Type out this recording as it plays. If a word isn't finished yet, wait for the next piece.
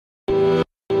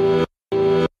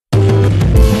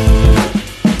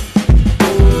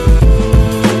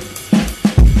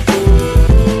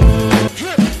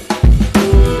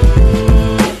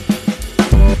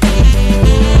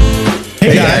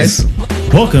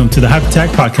Welcome to the Hype Attack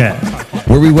Podcast,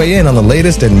 where we weigh in on the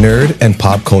latest in nerd and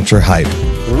pop culture hype.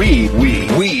 We are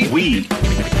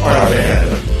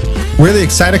the We're the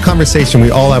excited conversation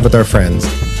we all have with our friends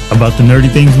about the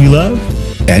nerdy things we love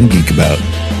and geek about.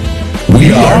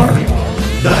 We are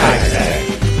the Hype Attack.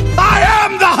 I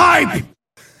am the hype.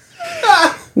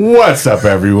 What's up,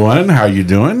 everyone? How you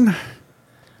doing?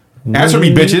 Answer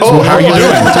me, bitches. How you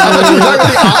doing?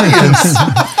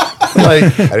 like, I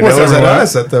didn't know it was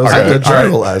us. That was Okay, a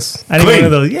general us. I think one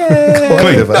of those, yeah.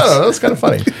 Collective us. No, that was kind of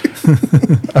funny.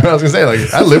 I was gonna say,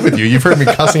 like, I live with you. You've heard me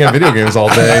cussing at video games all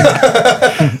day.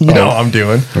 You know what I'm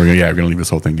doing. We're gonna leave this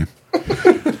whole thing in.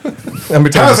 I'm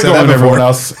How's it going, everyone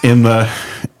else in the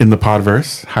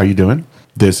podverse? How you doing?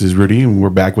 This is Rudy, and we're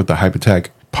back with the Hype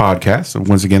Attack Podcast. And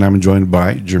once again, I'm joined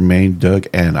by Jermaine, Doug,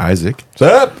 and Isaac. What's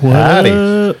up?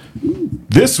 Howdy.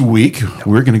 This week,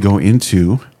 we're gonna go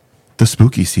into the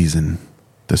spooky season,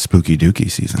 the spooky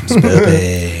dookie season.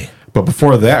 But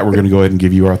before that, we're gonna go ahead and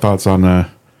give you our thoughts on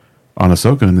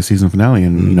Ahsoka in the season finale,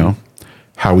 and you know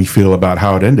how we feel about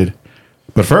how it ended.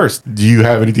 But first, do you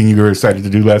have anything you were excited to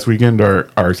do last weekend, or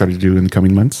are excited to do in the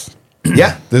coming months?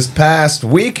 Yeah, this past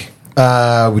week,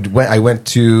 I went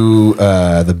to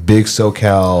the big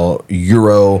SoCal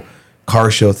Euro car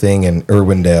show thing in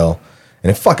Irwindale, and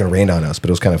it fucking rained on us,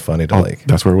 but it was kind of funny to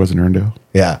That's where it was in Irwindale.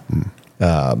 Yeah.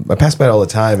 I pass by it all the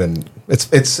time, and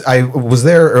it's. I was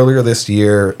there earlier this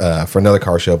year for another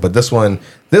car show, but this one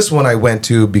I went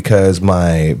to because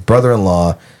my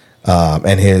brother-in-law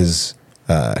and his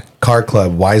car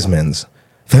club Wiseman's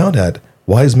found at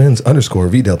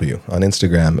Wiseman's_VW on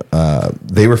Instagram.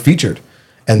 They were featured,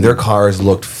 and their cars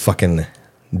looked fucking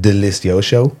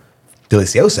delicioso.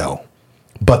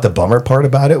 But the bummer part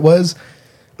about it was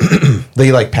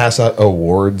they like pass out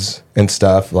awards and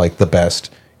stuff, like the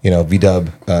best,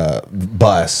 VW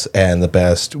bus and the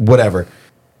best whatever.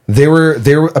 They were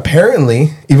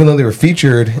apparently, even though they were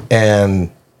featured and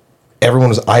everyone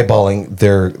was eyeballing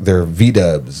their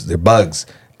VWs, their bugs,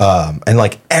 and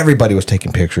like everybody was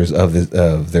taking pictures of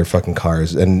their fucking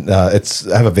cars. And I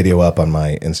have a video up on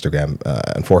my Instagram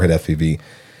on Forehead FPV.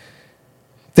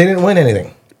 They didn't win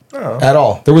anything at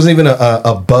all. There wasn't even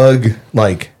a bug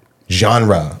like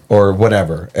genre or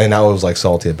whatever, and I was like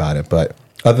salty about it. But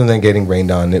other than getting rained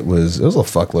on, it was a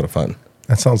fuckload of fun.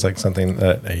 That sounds like something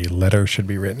that a letter should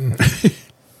be written.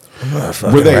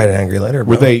 Were they write an angry letter?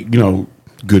 Bro. Were they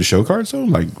good show cars though?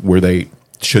 Like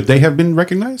should they have been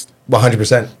recognized?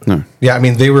 100%. No. Yeah, I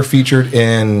mean they were featured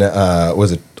in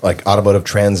was it like Automotive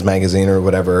Trends magazine or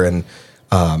whatever, and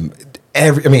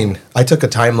I took a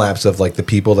time lapse of like the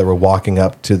people that were walking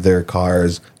up to their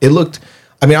cars. It looked,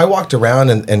 I walked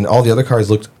around and all the other cars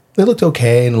looked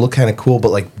okay and it looked kind of cool, but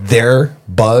like their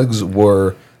bugs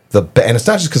were and it's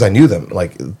not just because I knew them,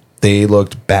 like they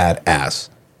looked badass,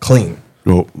 clean.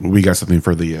 Well, we got something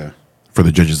for the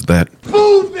judges of that.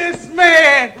 Move this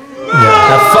man.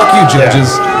 Yeah, fuck you,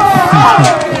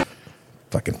 judges.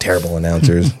 Fucking terrible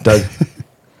announcers. Doug.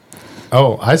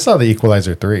 Oh, I saw The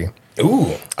Equalizer 3.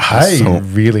 Ooh. I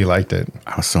really liked it.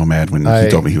 I was so mad when he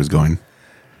told me he was going.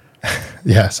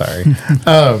 Yeah, sorry.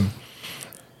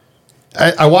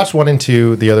 I watched 1 and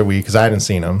 2 the other week because I hadn't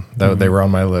seen them. They were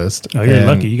on my list. Oh, you're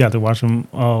lucky. You got to watch them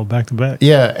all back to back.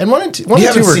 Yeah, and 1 and 2 You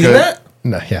haven't were seen good. that?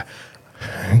 No, yeah.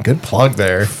 Good plug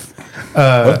there.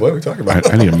 What are we talking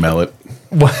about? I need to mail it.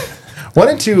 1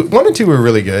 and 2 were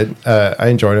really good. I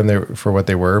enjoyed them for what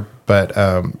they were, but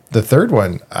the third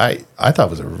one I thought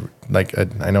was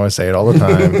I know I say it all the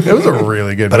time. It was a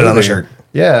really good movie. Put it on the shirt.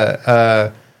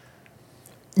 Yeah.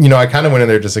 I kind of went in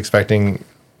there just expecting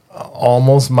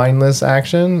almost mindless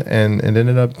action, and it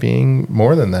ended up being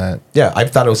more than that. Yeah, I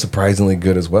thought it was surprisingly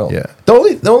good as well. Yeah.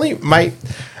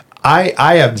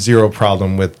 I have zero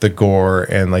problem with the gore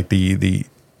and like the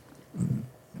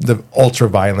ultra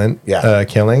violent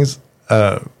killings.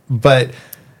 But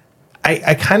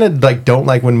I kind of like don't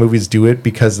like when movies do it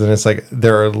because then it's like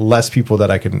there are less people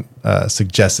that I can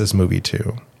suggest this movie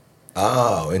to.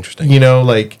 Oh, interesting.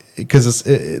 Because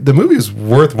the movie is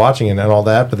worth watching and all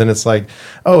that, but then it's like,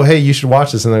 oh, hey, you should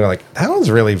watch this, and they're like, that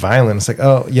one's really violent. It's like,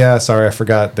 oh yeah, sorry, I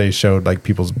forgot they showed like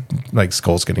people's like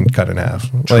skulls getting cut in half.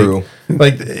 True.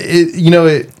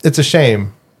 It's a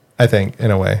shame, I think, in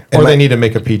a way, or they need to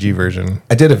make a PG version.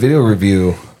 I did a video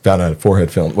review found on Forehead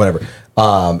Film, whatever,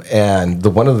 and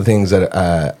one of the things that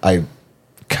I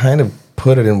kind of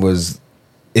put it in was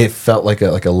it felt like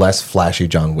a less flashy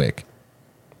John Wick.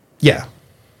 Yeah.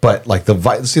 But like the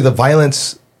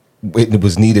violence, it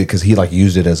was needed because he like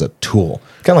used it as a tool,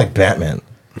 kind of like Batman.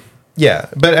 Yeah,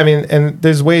 but and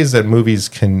there's ways that movies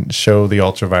can show the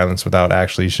ultra violence without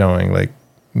actually showing like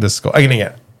the skull.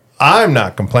 I'm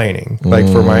not complaining. Like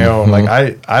for my own, like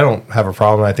I don't have a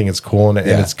problem. I think it's cool and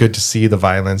it's good to see the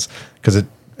violence because it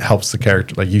helps the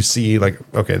character. Like you see, like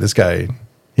okay, this guy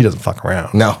he doesn't fuck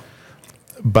around. No,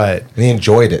 but and he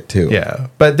enjoyed it too. Yeah,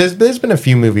 but there's been a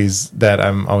few movies that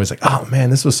I'm always like, oh man,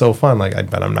 this was so fun. Like,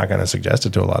 but I'm not going to suggest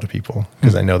it to a lot of people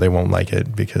because I know they won't like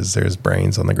it because there's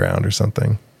brains on the ground or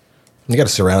something. You got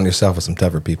to surround yourself with some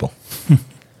tougher people.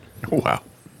 Wow.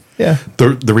 Yeah.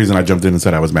 The reason I jumped in and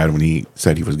said I was mad when he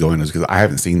said he was going is because I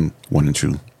haven't seen One and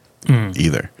Two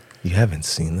either. You haven't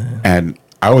seen that? And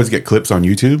I always get clips on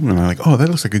YouTube and I'm like, oh, that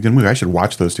looks like a good movie. I should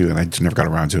watch those two. And I just never got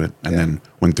around to it. And then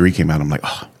when 3 came out, I'm like,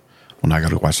 oh, well, now I got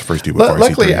to watch the first two before I see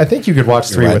Luckily, 3. I think you could watch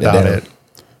 3 writing it without down. it.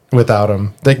 Without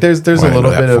him. Like there's Well, I a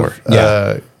little didn't bit know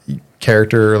that of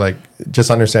character, like just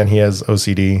understand he has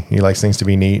OCD. He likes things to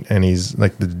be neat and he's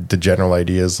like the general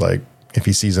idea is like if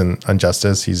he sees an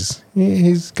injustice,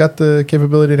 he's got the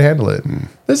capability to handle it.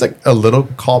 There's like a little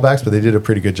callbacks, but they did a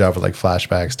pretty good job with like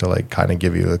flashbacks to like kind of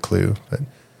give you a clue. But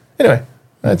anyway,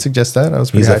 I'd suggest that. I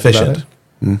was pretty He's hyped about efficient.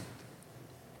 it.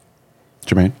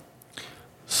 Jermaine?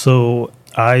 So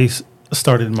I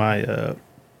started my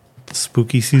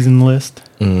spooky season list,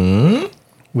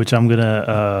 which I'm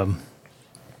gonna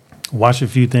watch a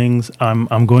few things.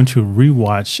 I'm going to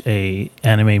rewatch a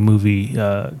anime movie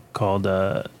called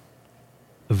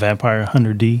Vampire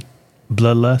Hunter D,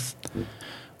 Bloodlust,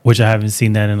 which I haven't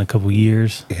seen that in a couple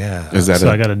years. Yeah. Is that So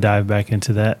I got to dive back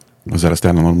into that. was that a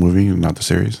standalone movie, not the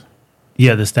series?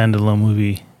 Yeah, the standalone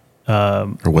movie.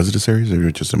 Or was it a series or was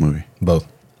it just a movie? Both.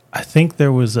 I think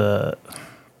there was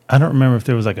I don't remember if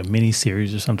there was like a mini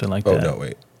series or something like Oh, that. no,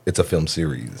 wait. It's a film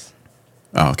series.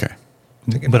 Oh, okay.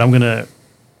 But I'm gonna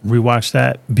rewatch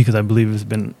that because I believe it's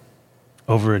been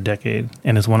over a decade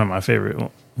and it's one of my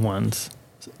favorite ones.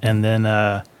 And then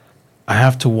I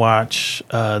have to watch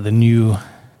the new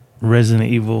Resident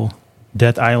Evil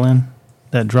Death Island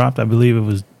that dropped. I believe it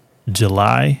was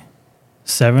July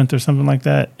 7th or something like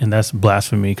that, and that's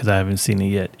blasphemy because I haven't seen it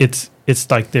yet. It's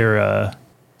like their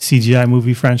CGI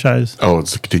movie franchise. Oh,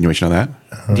 it's a continuation of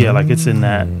that? Yeah, like it's in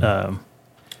that.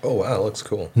 Oh, wow. It looks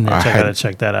cool. And then I I gotta had-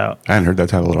 check that out. I hadn't heard that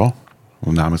title at all.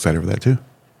 Well, now I'm excited for that too.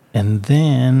 And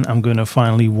then I'm going to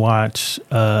finally watch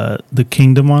The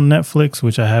Kingdom on Netflix,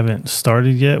 which I haven't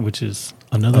started yet, which is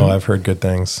another Oh, I've heard good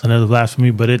things. another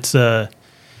blasphemy, but it's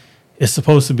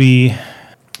supposed to be,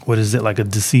 what is it, like a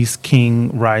deceased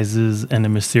king rises and a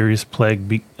mysterious plague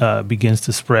begins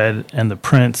to spread and the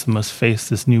prince must face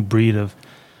this new breed of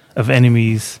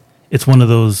enemies. It's one of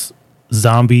those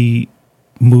zombie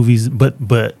movies,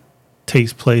 but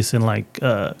takes place in like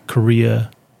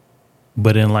Korea,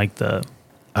 but in like the,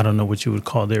 I don't know what you would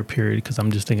call their period because I'm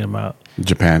just thinking about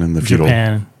Japan and the feudal,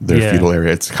 Japan, their yeah. feudal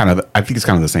area. It's kind of, I think it's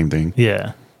kind of the same thing.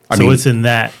 yeah. I So mean, it's in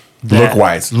that Look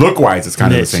wise, it's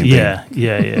kind of the same yeah, thing.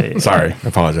 yeah. Sorry, I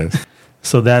apologize.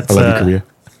 So that's I love you,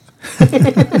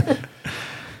 Korea.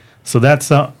 so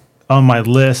that's on my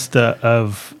list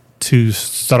of to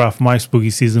start off my spooky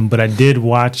season. But I did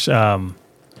watch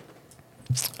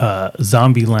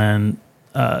Zombieland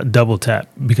Double Tap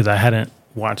because I hadn't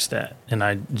watched that, and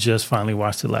I just finally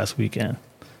watched it last weekend.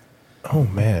 Oh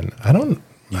man, I don't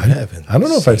haven't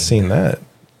know if I've seen that.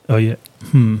 Oh yeah,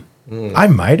 I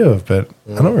might have, but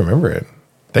I don't remember it.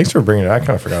 Thanks for bringing it. I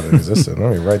kind of forgot it existed.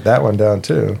 Let me write that one down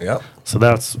too. Yep. so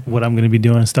that's what I'm going to be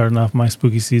doing starting off my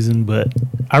spooky season. But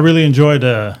I really enjoyed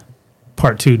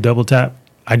part 2 Double Tap.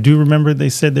 I do remember they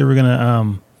said they were going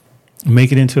to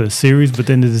make it into a series, but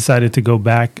then they decided to go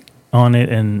back on it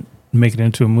and make it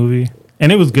into a movie. And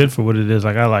it was good for what it is.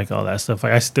 Like, I like all that stuff.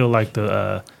 Like, I still like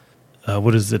the,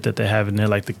 what is it that they have in there?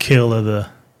 Like the kill of the,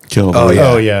 Kill. Oh, yeah.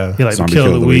 Oh yeah. yeah, like Zombie the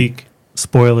kill of the week.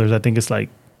 Spoilers. I think it's like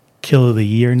kill of the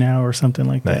year now or something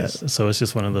like Nice. that. So it's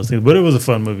just one of those things. But it was a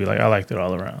fun movie. Like, I liked it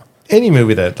all around. Any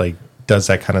movie that like does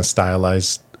that kind of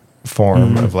stylized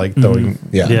form of like throwing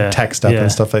Yeah. Yeah. text up Yeah.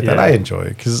 and stuff like that, Yeah. I enjoy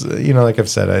because like I've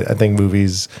said, I think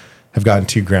movies have gotten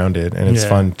too grounded, and it's Yeah.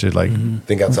 fun to like.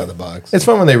 Think outside the box. It's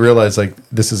fun when they realize like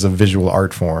this is a visual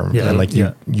art form, Yeah. and like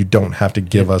you don't have to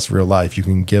give us real life. You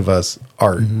can give us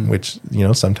art, which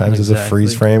sometimes is a Exactly.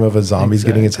 freeze frame of a zombie's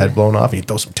getting its head Exactly. blown off, and you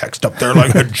throw some text up there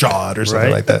like a jawed or something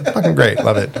Right. like that. Fucking great,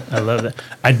 love it. I love that.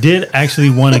 I did actually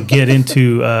want to get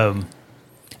into.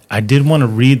 I did want to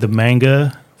read the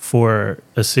manga for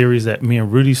a series that me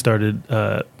and Rudy started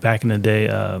back in the day,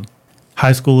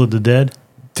 High School of the Dead.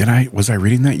 Was I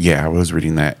reading that? Yeah, I was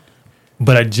reading that.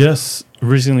 But I just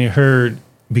recently heard,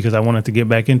 because I wanted to get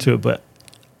back into it, but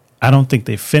I don't think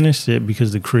they finished it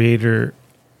because the creator,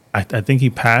 I think he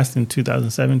passed in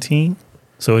 2017.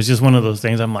 So it's just one of those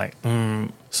things. I'm like,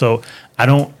 So I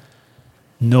don't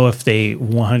know if they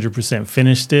 100%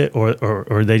 finished it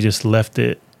or they just left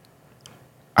it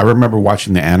I remember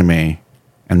watching the anime,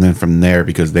 and then from there,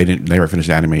 because they never finished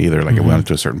the anime either. Like it went up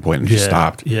to a certain point and just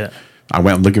stopped. Yeah. I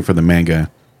went looking for the manga,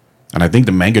 and I think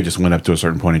the manga just went up to a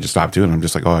certain point and just stopped too. And I'm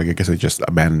just like, oh, I guess they just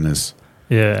abandoned this.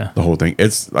 Yeah. The whole thing.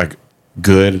 It's like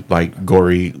good, like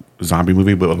gory zombie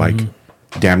movie, but like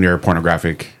damn near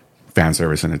pornographic fan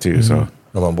service in it too. So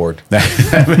I'm on board.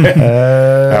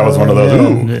 that was one of those.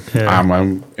 Ooh, Yeah.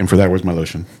 I'm in for that. Where's my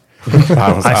lotion?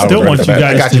 I still want you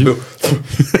guys Got to. you,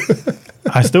 boo.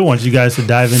 I still want you guys to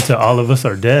dive into All of Us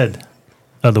Are Dead,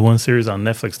 the one series on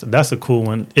Netflix. That's a cool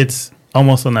one. It's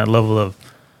almost on that level of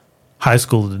High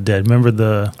School of the Dead. Remember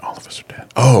the All of Us Are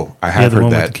Dead. Oh, I have the heard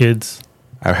one that. with the kids,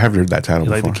 I have heard that title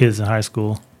like before. the kids in high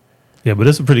school. Yeah, but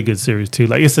it's a pretty good series too.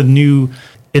 Like it's a new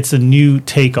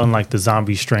take on like the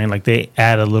zombie strain. Like they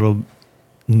add a little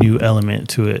new element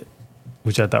to it,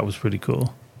 which I thought was pretty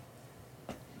cool.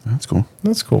 That's cool.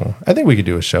 That's cool. I think we could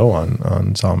do a show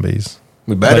on zombies.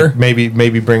 We better. Like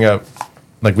maybe bring up,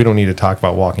 like, we don't need to talk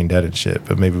about Walking Dead and shit,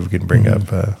 but maybe we can bring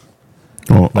up.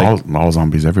 Well, Like- all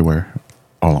zombies everywhere,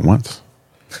 all at once.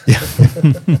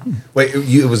 Wait,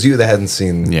 it was you that hadn't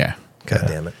seen. Yeah. God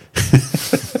damn it.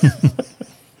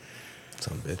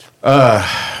 Son of a bitch.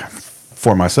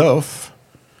 For myself,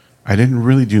 I didn't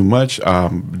really do much.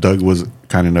 Doug was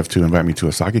kind enough to invite me to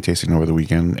a sake tasting over the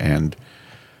weekend, and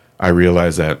I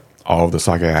realized that all of the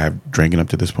sake I have drinking up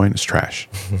to this point is trash.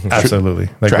 Absolutely.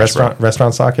 Like Trash,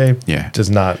 restaurant sake Yeah. does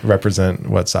not represent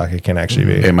what sake can actually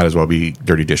be. It might as well be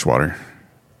dirty dishwater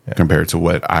compared to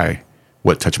what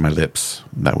touched my lips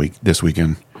this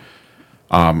weekend.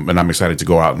 And I'm excited to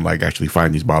go out and like actually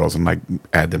find these bottles and like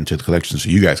add them to the collection so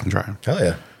you guys can try them. Hell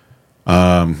yeah.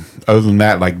 Other than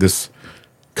that, like this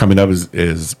coming up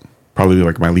is probably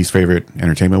like my least favorite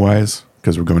entertainment wise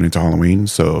because we're going into Halloween.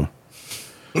 So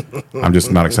I'm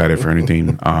just not excited for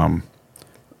anything.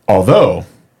 Although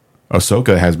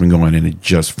Ahsoka has been going and it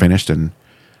just finished, and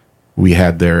we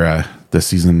had their the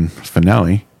season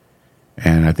finale,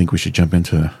 and I think we should jump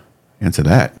into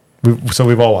that. So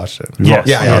we've all watched it. Yes.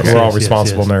 Yeah, yes, We're all yes,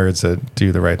 responsible yes. nerds that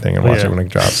do the right thing and watch yeah. it when it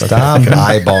drops. Stop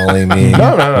eyeballing me.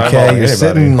 No, Okay, you're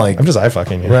sitting like I'm just eye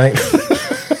fucking you. right.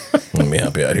 Let me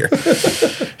help you out here.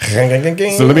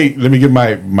 So let me give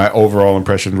my overall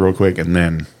impression real quick, and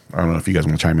then I don't know if you guys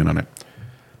want to chime in on it.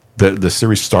 The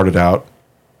series started out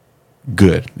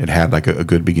good. It had like a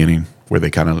good beginning where they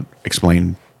kind of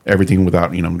explained everything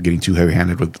without getting too heavy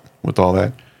handed with all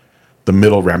that. The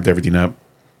middle ramped everything up.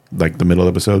 Like the middle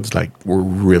episodes, like were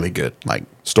really good. Like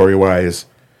story wise,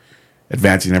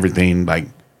 advancing everything, like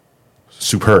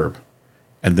superb.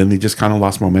 And then they just kind of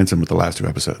lost momentum with the last two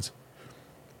episodes.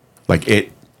 Like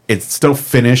it still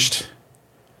finished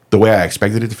the way I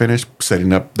expected it to finish,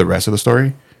 setting up the rest of the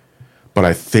story. But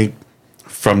I think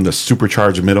from the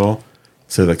supercharged middle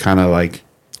to the kind of like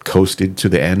coasted to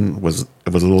the end was a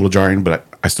little jarring, but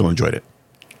I still enjoyed it.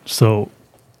 So,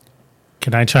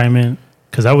 can I chime in?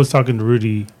 Because I was talking to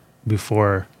Rudy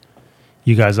before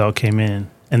you guys all came in,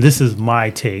 and this is my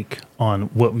take on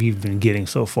what we've been getting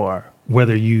so far.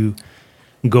 Whether you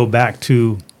go back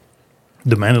to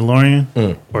The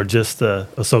Mandalorian or just the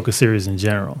Ahsoka series in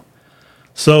general.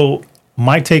 So,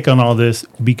 my take on all this,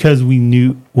 because we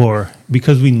know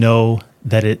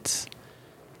that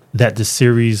that the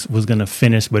series was going to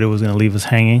finish, but it was going to leave us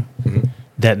hanging,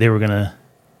 that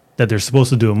they're supposed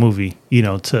to do a movie,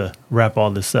 to wrap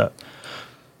all this up.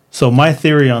 So my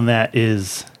theory on that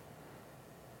is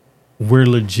we're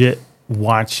legit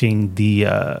watching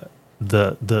the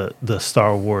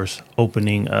Star Wars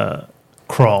opening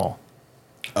crawl.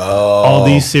 Oh, All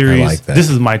these series. I like that. This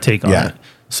is my take on Yeah. it.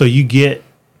 So you get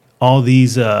all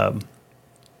these all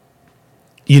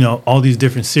these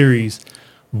different series,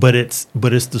 but it's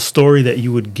the story that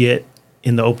you would get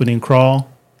in the opening crawl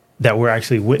that we're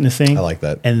actually witnessing. I like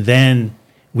that. And then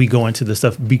we go into the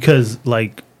stuff because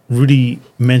like Rudy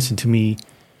mentioned to me,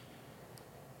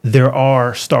 there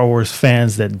are Star Wars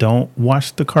fans that don't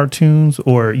watch the cartoons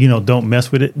or, don't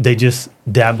mess with it. They just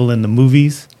dabble in the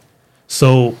movies.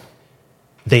 So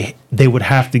they would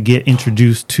have to get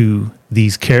introduced to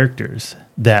these characters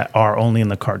that are only in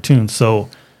the cartoons. So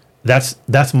that's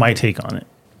my take on it.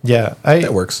 Yeah,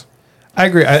 That works. I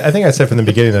agree. I think I said from the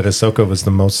beginning that Ahsoka was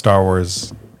the most Star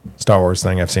Wars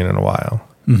thing I've seen in a while.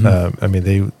 I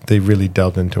mean, they really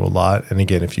delved into a lot. And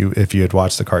again, if you had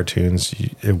watched the cartoons,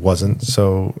 it wasn't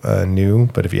so new.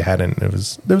 But if you hadn't, there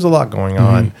was a lot going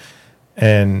on.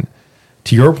 And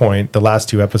to your point, the last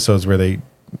two episodes where they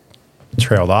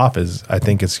trailed off I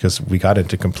think it's because we got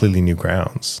into completely new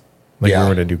grounds. Like we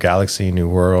were in a new galaxy, new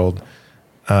world.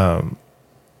 And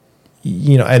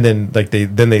then like they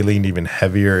leaned even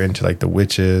heavier into like the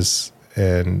witches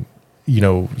and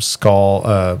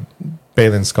Skull.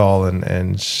 Balin Skull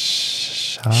and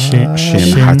Shin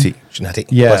Hati. Shinati.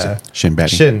 Yeah. Shin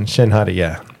Batty. Shin Hati,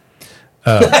 yeah.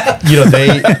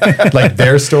 They like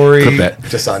their story. Clip that.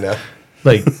 Just on now.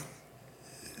 Like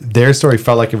their story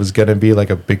felt like it was going to be like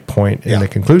a big point in the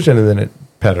conclusion, and then it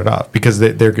pettered off because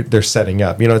they're setting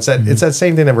up. It's that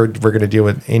same thing that we're going to deal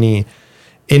with any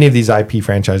of these IP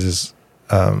franchises.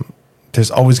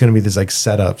 There's always going to be these like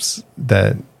setups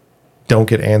that don't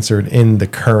get answered in the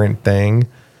current thing,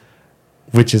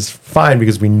 which is fine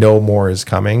because we know more is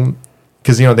coming.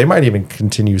 Because they might even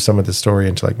continue some of the story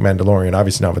into like Mandalorian.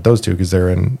 Obviously not with those two because they're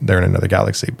in another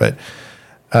galaxy. But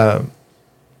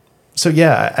so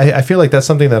yeah, I feel like that's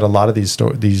something that a lot of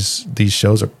these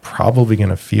shows are probably going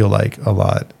to feel like a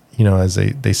lot. As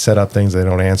they set up things, they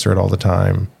don't answer it all the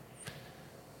time,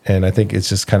 and I think it's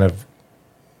just kind of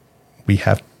we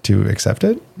have to accept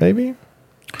it. Maybe.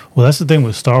 Well, that's the thing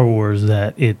with Star Wars,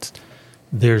 that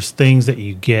there's things that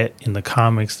you get in the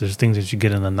comics, there's things that you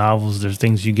get in the novels, there's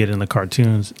things you get in the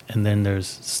cartoons, and then there's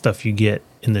stuff you get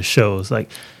in the shows.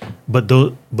 But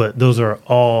those are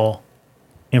all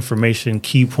information,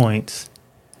 key points,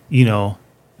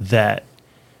 that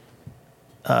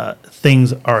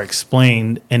things are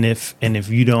explained, and if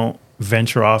you don't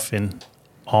venture off in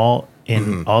all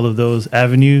of those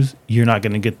avenues, you're not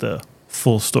going to get the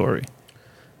full story.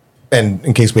 And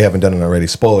in case we haven't done it already,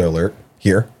 spoiler alert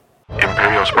here.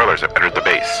 Imperial spoilers have entered the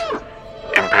base.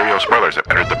 Imperial spoilers have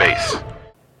entered the base.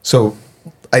 So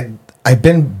I've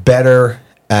been better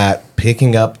at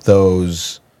picking up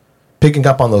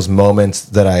on those moments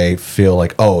that I feel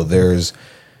like, oh, there's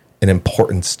an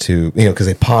importance to, because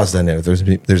they paused on it. There's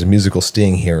a musical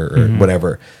sting here or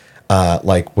whatever.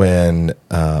 Like when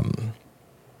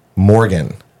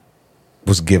Morgan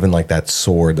was given like that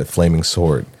sword, that flaming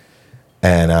sword,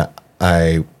 and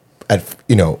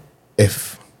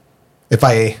if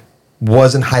I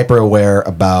wasn't hyper aware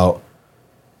about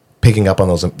picking up on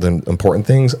those the important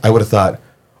things, I would have thought,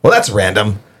 well, that's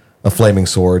random, a flaming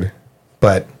sword.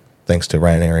 But thanks to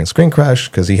Ryan Aaron's Screen Crush,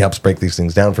 because he helps break these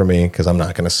things down for me, because I'm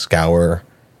not going to scour,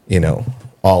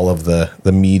 all of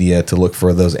the media to look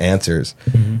for those answers.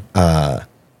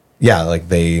 Like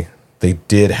they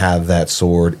did have that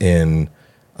sword in,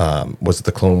 was it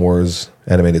the Clone Wars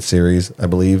animated series, I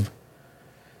believe?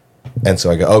 And so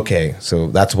I go, okay, so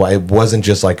that's why it wasn't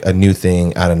just like a new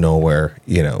thing out of nowhere,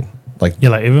 like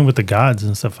even with the gods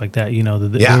and stuff like that,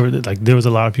 there was a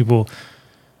lot of people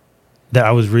that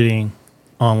I was reading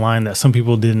online that some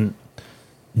people didn't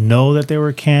know that they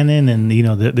were canon, and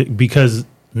because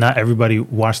not everybody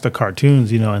watched the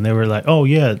cartoons, and they were like, oh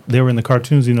yeah, they were in the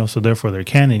cartoons, so therefore they're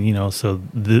canon, so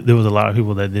there was a lot of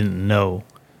people that didn't know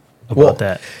about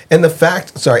that. And the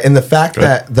fact that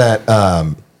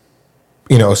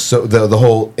so the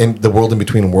whole the world in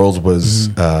between worlds was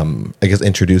I guess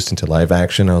introduced into live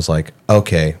action. I was like,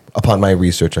 okay, upon my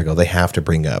research, I go, they have to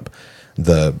bring up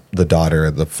the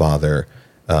daughter, the father,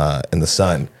 and the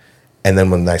son. And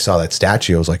then when I saw that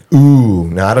statue, I was like, ooh,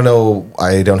 now I don't know,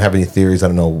 I don't have any theories. I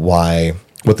don't know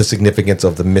what the significance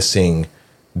of the missing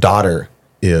daughter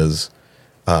is,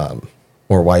 or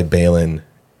why Balin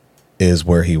is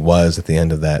where he was at the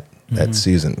end of that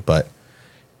season. But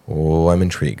I'm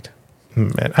intrigued.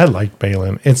 Man, I like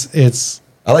Balin. It's.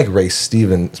 I like Ray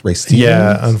Stevens.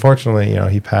 Yeah, unfortunately,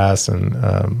 he passed,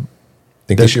 and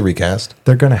think they should recast.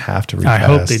 They're going to have to recast. I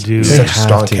hope they do. He's such a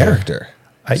strong character.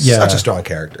 Such a strong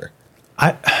character.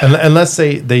 Unless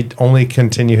they only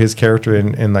continue his character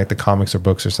in like the comics or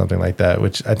books or something like that,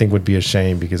 which I think would be a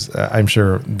shame because I'm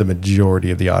sure the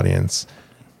majority of the audience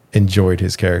enjoyed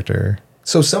his character.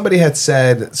 So somebody had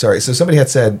said,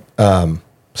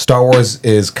 Star Wars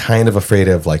is kind of afraid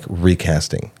of like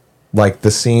recasting, like the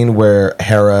scene where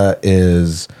Hera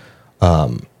is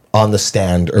on the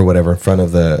stand or whatever in front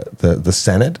of the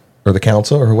Senate or the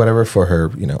Council or whatever for her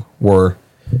war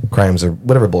crimes or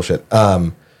whatever bullshit.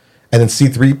 And then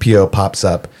C-3PO pops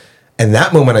up, and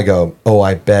that moment I go, oh,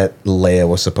 I bet Leia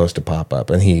was supposed to pop up,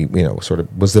 and he sort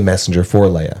of was the messenger for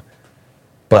Leia.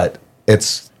 But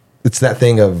it's that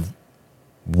thing of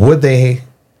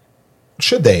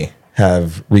should they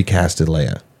have recasted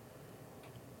Leia?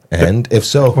 And if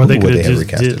so, or they who would they have just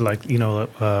recasted? did like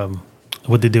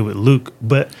what they did with Luke.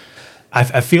 But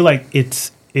I feel like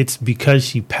it's because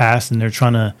she passed, and they're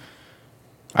trying to.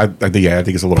 I think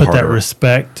it's a little put harder. that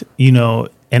respect,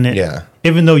 and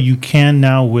even though you can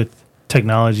now with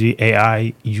technology,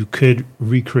 AI, you could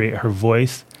recreate her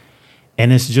voice,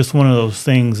 and it's just one of those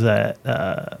things that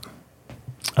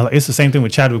it's the same thing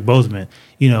with Chadwick Boseman.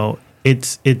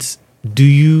 It's do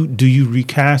you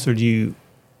recast or do you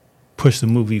push the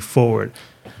movie forward?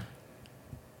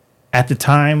 At the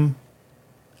time,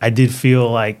 I did feel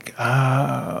like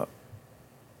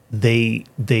they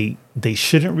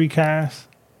shouldn't recast,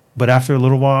 but after a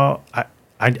little while,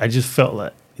 I just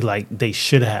felt like they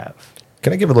should have.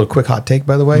 Can I give a little quick hot take,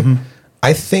 by the way?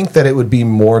 I think that it would be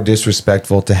more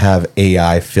disrespectful to have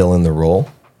AI fill in the role,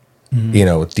 you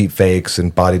know, with deep fakes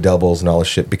and body doubles and all this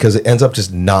shit, because it ends up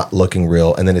just not looking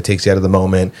real, and then it takes you out of the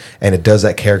moment, and it does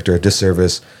that character a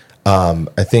disservice.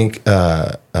 I think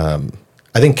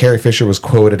Carrie Fisher was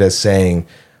quoted as saying,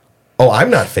 "Oh, I'm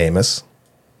not famous.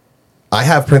 I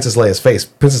have Princess Leia's face.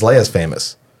 Princess Leia's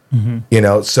famous." You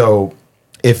know, so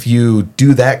if you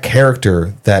do that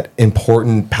character, that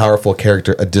important, powerful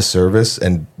character, a disservice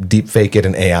and deep fake it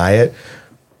and AI it,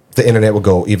 the internet will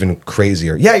go even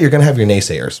crazier. Yeah, you're going to have your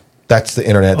naysayers. That's the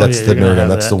internet. That's the nerd,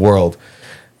 and that's the world.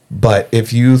 But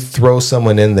if you throw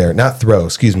someone in there,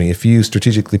 if you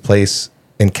strategically place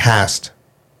and cast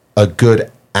a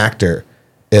good actor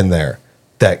in there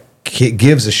that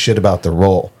gives a shit about the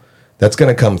role, that's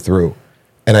going to come through.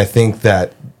 And I think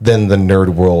that then the nerd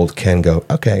world can go,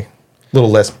 okay, a little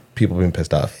less people being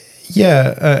pissed off.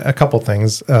 Yeah, a couple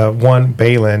things. One,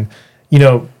 Balin, you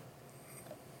know,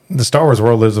 the Star Wars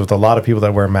world lives with a lot of people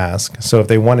that wear masks. So if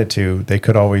they wanted to, they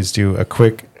could always do a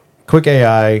quick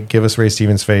AI, give us Ray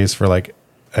Stevens' face for like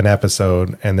an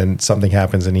episode, and then something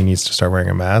happens and he needs to start wearing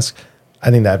a mask.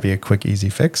 I think that'd be a quick, easy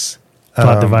fix.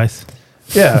 Plot device.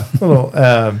 Yeah, a little.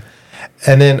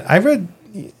 And then I read,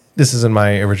 this isn't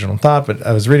my original thought, but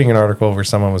I was reading an article where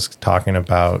someone was talking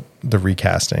about the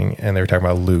recasting, and they were talking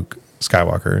about Luke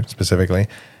Skywalker specifically,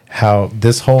 how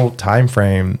this whole time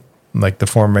frame, like the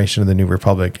formation of the New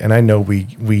Republic, and I know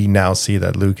we now see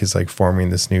that Luke is like forming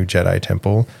this new Jedi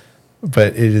temple, but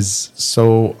it is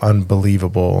so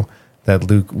unbelievable that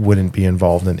Luke wouldn't be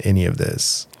involved in any of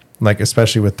this, like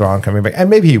especially with Thrawn coming back, and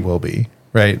maybe he will be,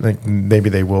 right? Like maybe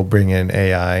they will bring in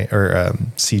AI or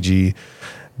CG,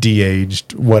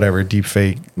 de-aged, whatever, deep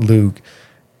fake Luke,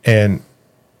 and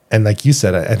like you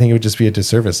said, I think it would just be a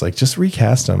disservice. Like just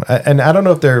recast him, and I don't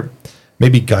know if they're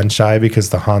maybe gun shy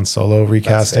because the Han Solo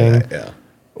recasting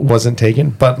wasn't taken,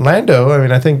 but Lando, I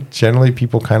mean, I think generally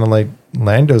people kind of like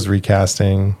Lando's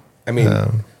recasting. I mean,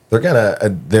 they're gonna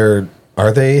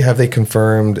have they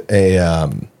confirmed a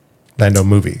Lando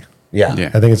movie?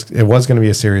 Yeah. I think it was going to be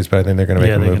a series, but I think they're going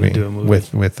to make do a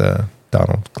movie with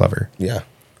Donald Glover. Yeah,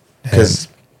 because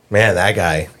man, that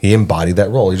guy, he embodied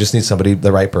that role. You just need somebody,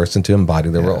 the right person, to embody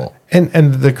the role.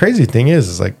 And the crazy thing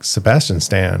is like Sebastian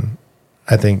Stan,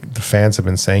 I think the fans have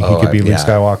been saying he could be Luke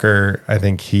Skywalker. I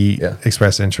think he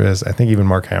expressed interest. I think even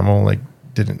Mark Hamill like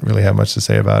didn't really have much to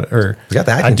say about it. Or he's got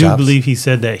the acting I do chops. believe he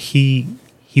said that he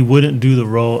wouldn't do the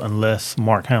role unless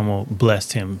Mark Hamill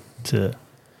blessed him to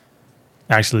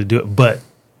actually do it. But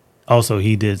also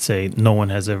he did say no one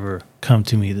has ever come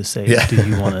to me to say, do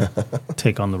you want to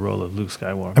take on the role of Luke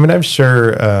Skywalker? I mean, I'm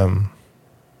sure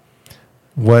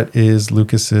what is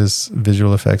Lucas's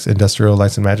visual effects, Industrial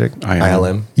Lights and Magic?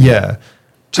 ILM. Yeah.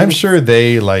 I'm sure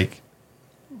they like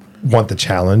want the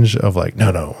challenge of like,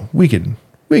 no, we could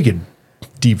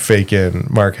deep fake in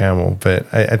Mark Hamill, but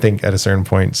I think at a certain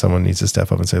point someone needs to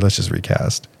step up and say, let's just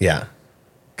recast. Yeah.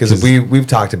 Because we've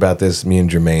talked about this, me and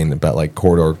Jermaine, about like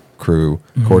Corridor Crew,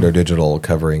 Corridor Digital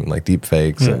covering like deep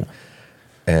fakes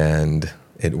and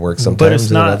it works sometimes, but it's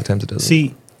and not, other times it doesn't.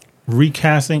 See,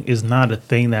 recasting is not a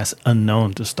thing that's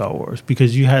unknown to Star Wars,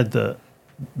 because you had the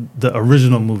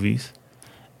original movies,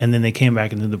 and then they came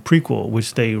back into the prequel,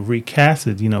 which they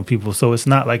recasted, people. So it's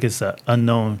not like it's an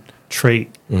unknown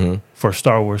trait for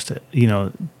Star Wars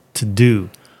to do,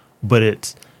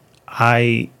 but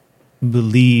I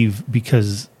believe,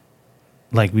 because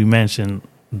like we mentioned,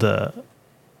 the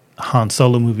Han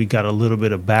Solo movie got a little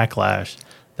bit of backlash.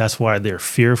 That's why they're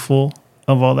fearful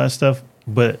of all that stuff.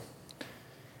 But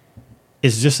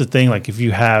it's just a thing, like if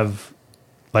you have,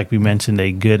 like we mentioned,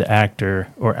 a good actor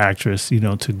or actress,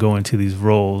 to go into these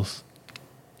roles,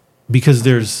 because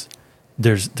there's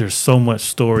so much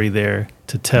story there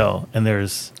to tell, and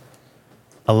there's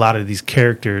a lot of these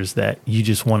characters that you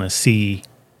just want to see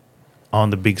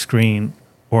on the big screen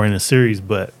or in a series,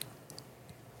 but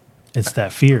it's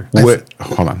that fear.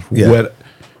 Hold on. Yeah. What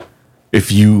if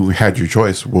you had your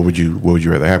choice? What would you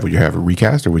rather have? Would you have a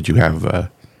recast, or would you have a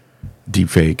deep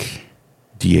fake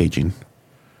de-aging?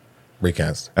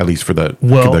 Recast. At least for the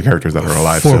characters that are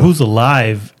alive. For who's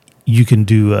alive, you can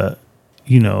do a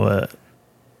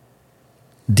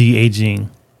de-aging,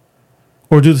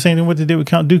 or do the same thing what they did with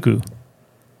Count Dooku.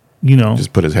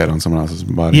 Just put his head on someone else's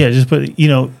body. Yeah, just put,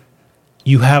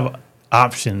 you have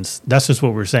options. That's just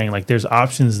what we're saying. Like there's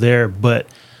options there, but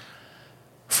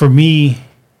for me,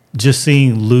 just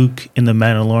seeing Luke in The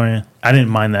Mandalorian, I didn't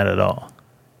mind that at all.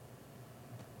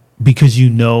 because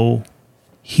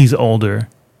he's older,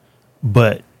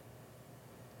 but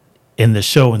in the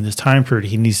show, in this time period,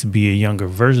 he needs to be a younger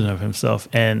version of himself.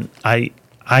 And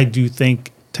I do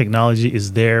think technology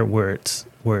is there where it's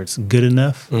good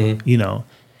enough.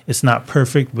 It's not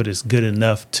perfect, but it's good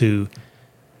enough to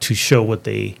show what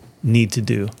they need to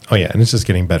do. Oh yeah, and it's just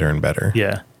getting better and better.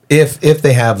 Yeah. If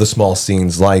they have the small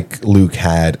scenes like Luke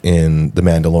had in The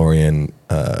Mandalorian,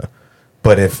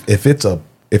 but if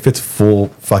it's full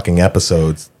fucking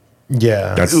episodes,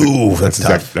 Yeah. that's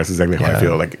tough. That's exactly how Yeah. I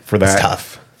feel. Like for that, It's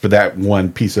tough. For that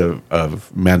one piece of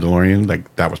Mandalorian,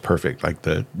 like that was perfect. Like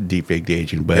the deep fake de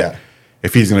aging. But Yeah.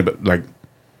 if he's gonna be like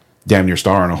damn near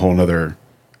star in a whole nother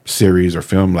series or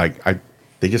film,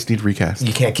 they just need to recast.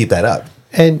 You can't keep that up.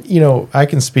 And I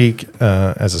can speak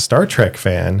as a Star Trek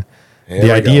fan. Here The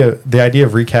we idea, go. the idea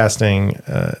of recasting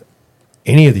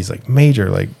any of these like major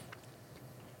like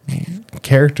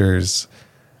characters.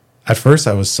 At first,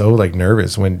 I was so like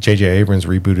nervous when J.J. Abrams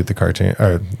rebooted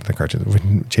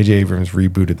when J.J. Abrams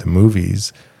rebooted the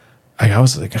movies. I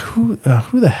was like, who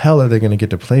the hell are they going to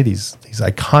get to play these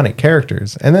iconic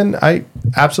characters? And then I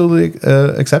absolutely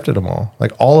accepted them all.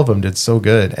 Like all of them did so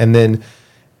good. And then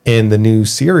in the new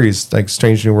series, like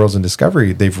Strange New Worlds and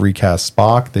Discovery, they've recast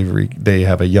Spock. They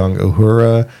have a young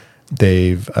Uhura.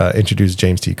 They've introduced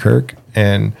James T. Kirk.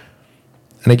 And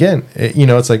again,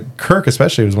 it's like Kirk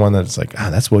especially was one that's like,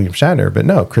 that's William Shatner. But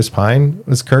no, Chris Pine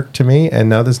was Kirk to me. And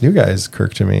now this new guy is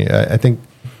Kirk to me. I think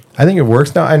it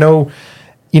works now. I know,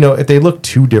 if they look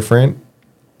too different,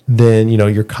 then,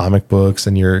 your comic books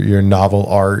and your novel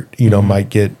art, might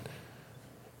get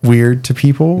weird to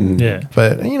people. Yeah.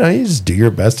 But, you just do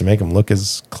your best to make them look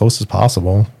as close as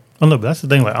possible. Oh no, but that's the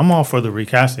thing. Like, I'm all for the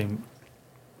recasting.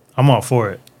 I'm all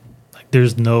for it. Like,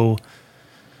 there's no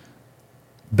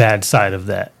bad side of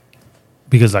that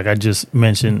because, like I just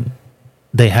mentioned,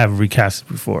 they have recasted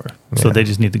before, so Yeah. they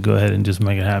just need to go ahead and just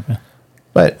make it happen.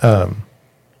 But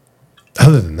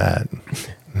other than that,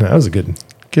 that was a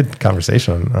good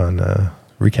conversation on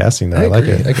recasting. That I like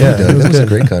agree. it. I agree, Yeah, Doug. it was That was a good.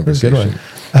 great It was a good conversation.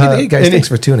 one. Hey guys, thanks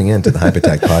for tuning in to the Hype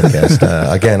Attack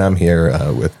podcast. Again, I'm here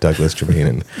with Douglas Tremaine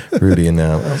and Rudy, and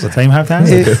now Same halftime.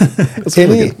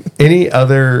 Any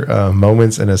other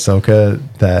moments in Ahsoka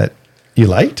that you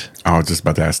liked? I was just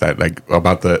about to ask that, like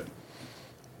about the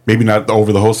maybe not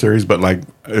over the whole series, but like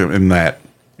in that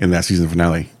season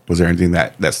finale, was there anything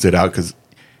that stood out? Because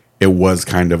it was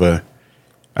kind of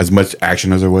as much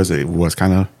action as there was, it was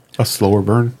kind of a slower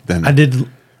burn than I did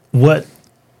what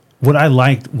I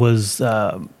liked was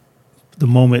the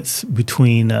moments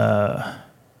between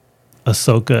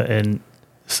Ahsoka and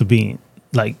Sabine,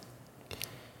 like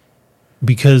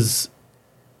because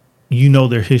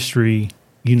their history,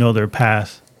 their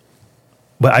past,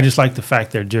 but I just like the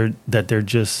fact that they're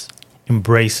just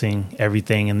embracing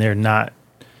everything and they're not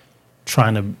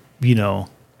trying to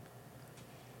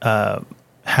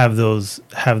have those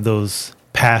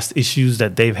past issues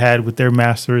that they've had with their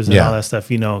masters and all that stuff,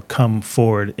 come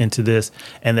forward into this,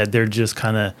 and that they're just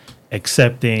kind of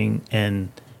accepting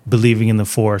and believing in the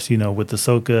Force, with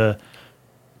Ahsoka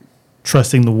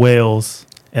trusting the whales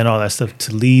and all that stuff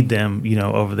to lead them,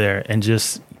 over there, and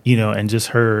just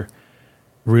her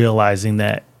realizing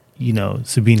that,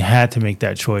 Sabine had to make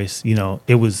that choice.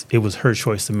 It was her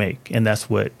choice to make, and that's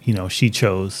what, she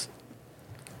chose.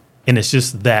 And it's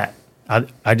just that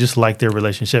I just like their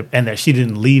relationship, and that she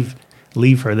didn't leave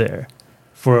her there.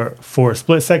 For a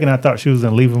split second, I thought she was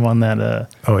going to leave him on that.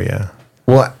 Oh yeah.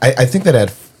 well, I think that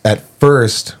at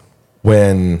first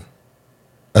when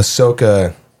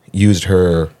Ahsoka used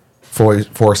her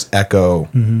Force Echo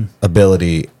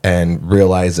ability and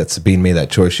realized that Sabine made that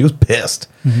choice, she was pissed.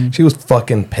 She was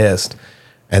fucking pissed.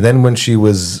 And then when she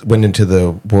went into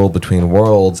the world between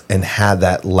worlds and had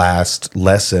that last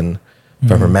lesson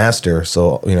from her master,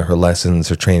 so her lessons,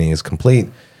 her training is complete,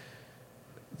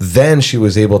 then she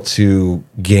was able to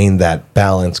gain that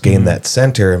balance, gain that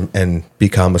center, and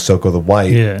become Ahsoka the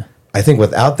White. Yeah. I think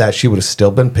without that, she would have still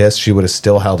been pissed. She would have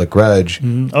still held a grudge.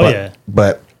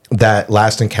 But that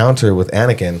last encounter with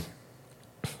Anakin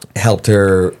helped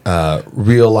her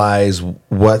realize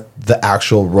what the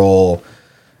actual role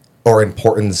or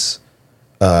importance,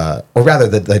 or rather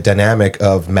the dynamic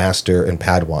of Master and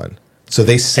Padawan. So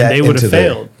they set And they would have into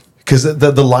failed. Because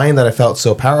the line that I felt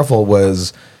so powerful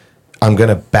was, I'm going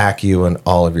to back you in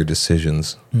all of your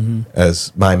decisions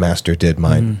as my master did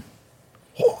mine.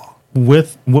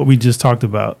 With what we just talked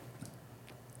about,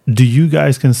 do you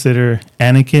guys consider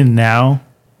Anakin now,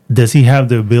 does he have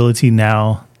the ability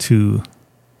now to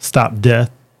stop death,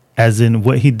 as in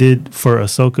what he did for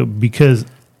Ahsoka? Because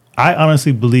I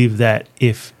honestly believe that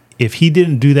if he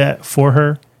didn't do that for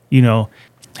her,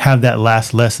 have that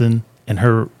last lesson and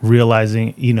her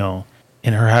realizing,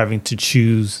 and her having to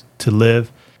choose to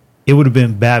live, it would have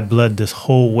been bad blood this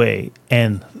whole way.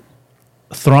 And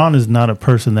Thrawn is not a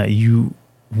person that you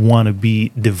want to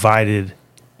be divided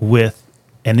with.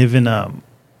 And even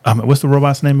what's the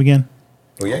robot's name again?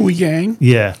 Hu Yang.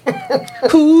 Yeah.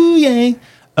 Hu Yang.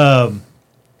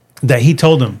 That he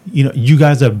told him, you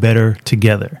guys are better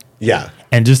together. Yeah.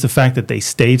 And just the fact that they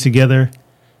stay together,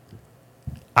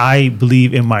 I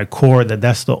believe in my core that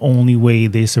that's the only way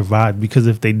they survived. Because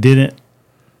if they didn't,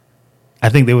 I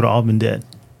think they would have all been dead.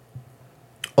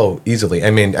 Oh, easily.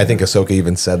 I mean, I think Ahsoka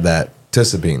even said that to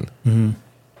Sabine. Mm-hmm.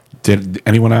 Did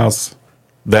anyone else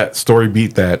that story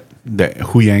beat that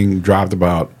Hu Yang dropped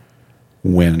about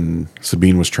when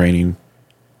Sabine was training,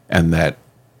 and that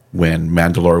when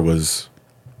Mandalore was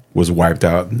wiped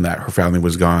out and that her family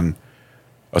was gone,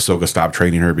 Ahsoka stopped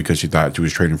training her because she thought she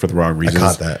was training for the wrong reasons? I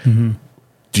caught that. Mm-hmm.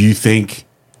 Do you think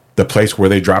the place where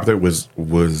they dropped it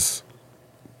was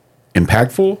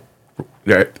impactful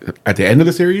at the end of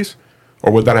the series,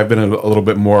 or would that have been a little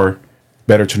bit more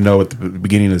better to know at the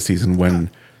beginning of the season when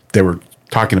they were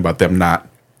talking about them not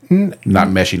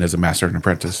meshing as a master and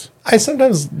apprentice? I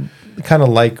sometimes kind of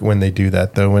like when they do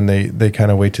that, though, when they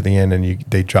kind of wait to the end and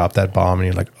they drop that bomb and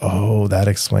you're like, oh, that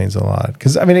explains a lot.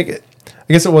 Because, I mean, I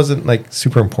guess it wasn't like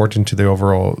super important to the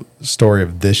overall story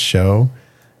of this show.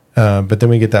 But then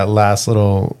we get that last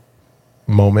little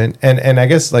moment. And I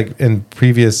guess like in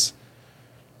previous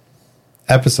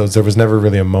episodes, there was never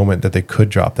really a moment that they could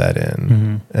drop that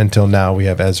in until now we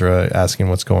have Ezra asking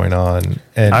what's going on.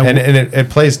 And it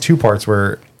plays two parts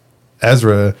where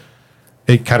Ezra,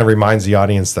 it kind of reminds the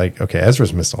audience like, okay,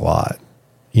 Ezra's missed a lot,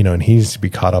 and he needs to be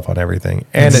caught up on everything.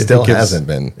 And it still hasn't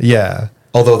been. Yeah.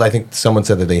 Although I think someone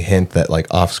said that they hint that like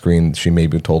off screen she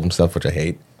maybe told him stuff, which I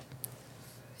hate.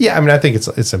 Yeah, I mean, I think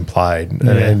it's implied,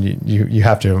 Yeah. and you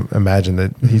have to imagine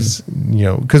that he's,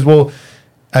 because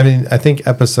I mean, I think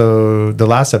the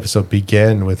last episode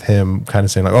began with him kind of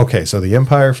saying like, okay, so the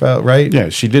Empire fell, right? Yeah,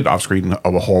 she did off screen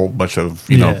a whole bunch of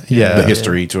Yeah. the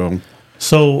history to him.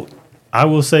 So I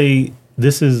will say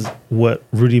this is what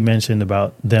Rudy mentioned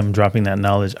about them dropping that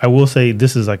knowledge. I will say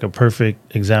this is like a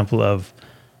perfect example of,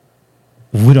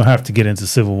 we don't have to get into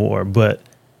Civil War, but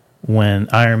when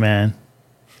Iron Man,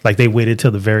 like they waited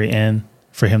till the very end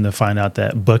for him to find out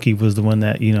that Bucky was the one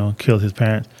that, killed his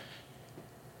parents.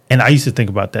 And I used to think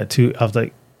about that too. I was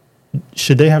like,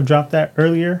 should they have dropped that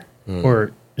earlier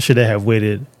or should they have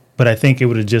waited? But I think it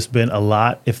would have just been a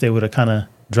lot if they would have kind of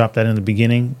dropped that in the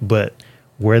beginning. But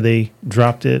where they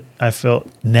dropped it, I felt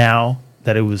now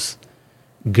that it was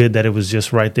good that it was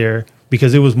just right there,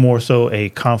 because it was more so a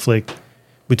conflict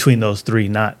between those three,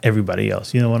 not everybody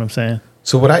else. You know what I'm saying?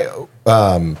 So what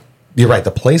you're right.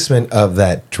 The placement of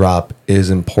that drop is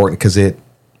important because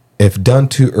if done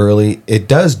too early, it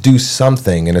does do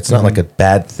something, and it's not like a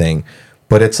bad thing,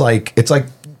 but it's like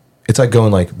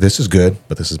going like, this is good,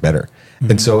 but this is better.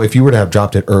 And so if you were to have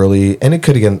dropped it early, and it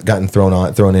could have gotten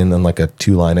thrown in on like a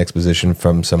 2-line exposition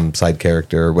from some side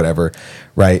character or whatever,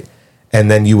 right? And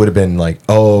then you would have been like,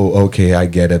 oh, okay, I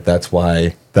get it. That's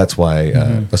why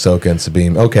Ahsoka and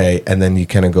Sabine, okay. And then you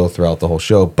kind of go throughout the whole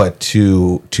show. But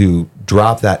to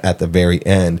drop that at the very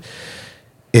end,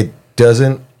 it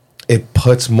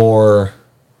puts more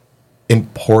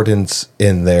importance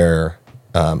in their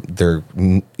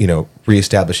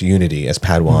reestablished unity as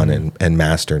Padawan and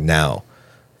Master now.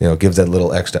 Gives that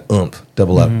little extra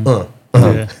double up.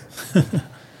 Yeah.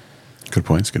 Good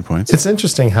points. It's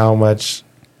interesting how much,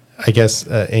 I guess,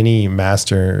 any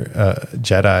Master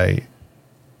Jedi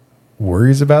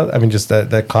worries about. I mean, just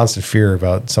that constant fear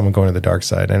about someone going to the dark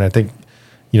side. And I think,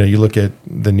 you look at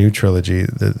the new trilogy,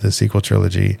 the sequel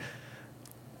trilogy,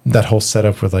 that whole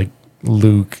setup with like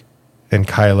Luke and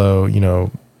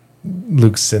Kylo,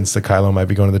 Luke, since the Kylo might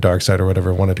be going to the dark side or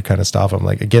whatever, wanted to kind of stop him.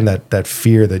 Like, again, that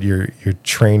fear that you're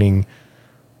training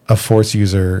a Force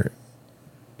user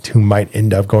who might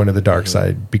end up going to the dark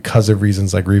side because of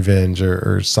reasons like revenge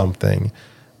or something.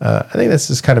 I think that's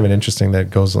just kind of an interesting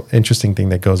thing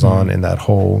that goes on in that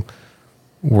whole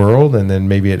world. And then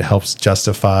maybe it helps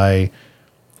justify,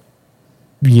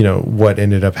 what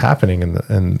ended up happening in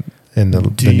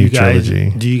the new trilogy.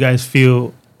 Do you guys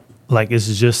feel like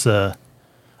it's just a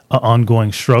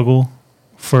ongoing struggle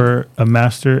for a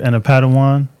Master and a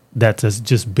Padawan that has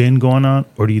just been going on,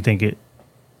 or do you think it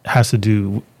has to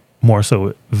do more so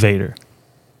with Vader,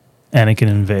 Anakin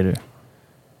and Vader?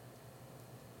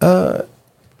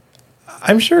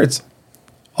 I'm sure it's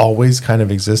always kind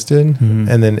of existed,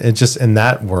 and then it just in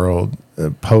that world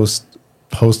post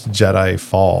Jedi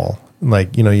fall,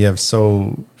 like you have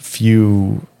so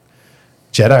few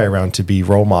Jedi around to be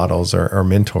role models or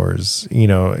mentors, you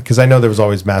know, because I know there was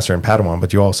always Master and Padawan,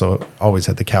 but you also always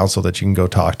had the council that you can go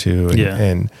talk to.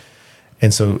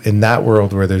 And so in that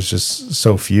world where there's just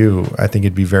so few, I think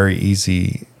it'd be very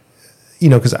easy, you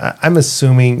know, because I'm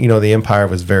assuming, you know, the Empire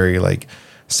was very like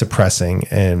suppressing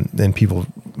and people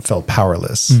felt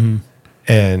powerless. Mm-hmm.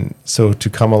 And so to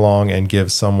come along and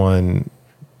give someone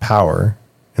power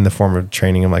in the form of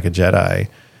training him like a Jedi,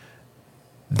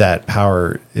 that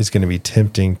power is going to be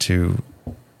tempting to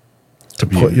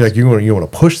like you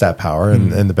want to push that power,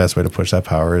 and the best way to push that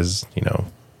power is, you know,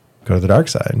 go to the dark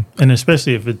side. And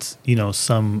especially if it's, you know,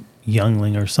 some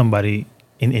youngling or somebody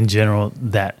in general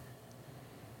that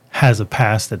has a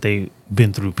past that they've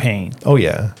been through pain. Oh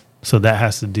yeah. So that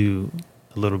has to do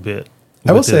a little bit with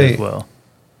I will say as well.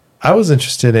 I was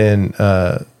interested in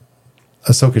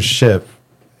Ahsoka's ship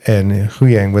and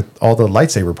Huyang with all the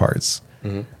lightsaber parts.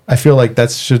 Mm-hmm. I feel like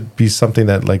that should be something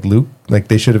that like Luke, like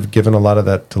they should have given a lot of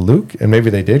that to Luke, and maybe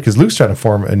they did, because Luke's trying to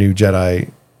form a new Jedi.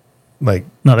 Like,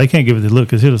 no, they can't give it to Luke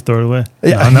because he'll just throw it away.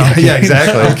 Yeah, yeah,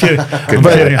 exactly. I'm kidding.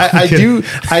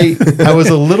 But I was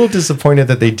a little disappointed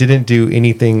that they didn't do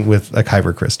anything with a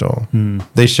kyber crystal.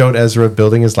 They showed Ezra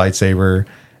building his lightsaber,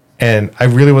 and I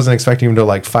really wasn't expecting him to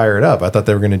like fire it up. I thought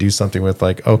they were going to do something with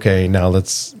like, okay, now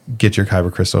let's get your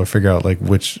kyber crystal and figure out like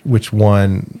which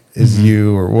one is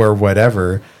you or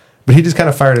whatever. But he just kind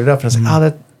of fired it up, and I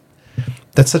was like,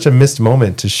 that's such a missed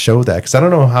moment to show that, because I don't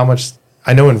know how much.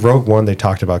 I know in Rogue One they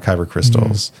talked about kyber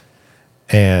crystals,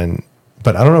 but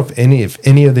I don't know if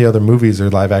any of the other movies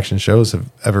or live action shows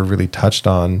have ever really touched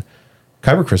on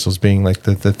kyber crystals being like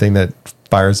the thing that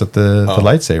fires up the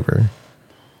lightsaber.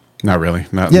 Not really.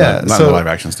 Not in the live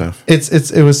action stuff.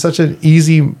 It was such an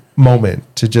easy moment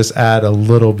to just add a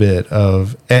little bit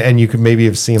of, and you could maybe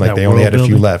have seen like that they only had a few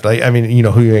building. left. Like, I mean, you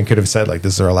know, Huyang could have said like,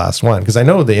 this is our last one, because I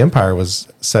know the Empire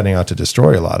was setting out to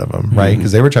destroy a lot of them, right?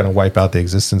 Because they were trying to wipe out the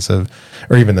existence of,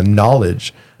 or even the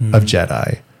knowledge of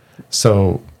Jedi.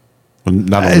 So Well,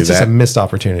 not only it's just that, a missed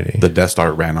opportunity. the Death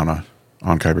Star ran on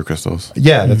kyber crystals.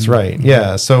 Yeah, that's right.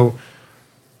 Yeah, so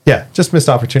yeah, just missed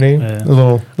opportunity. Yeah.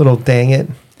 A little dang it.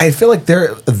 I feel like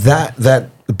that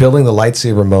building the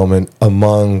lightsaber moment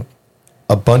among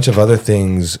a bunch of other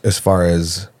things as far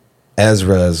as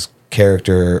Ezra's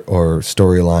character or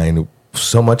storyline,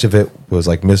 so much of it was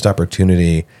like missed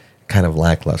opportunity, kind of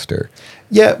lackluster.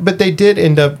 Yeah, but they did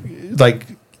end up like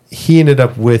he ended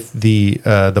up with the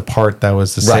part that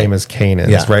was the same as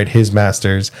Kanan's, right? His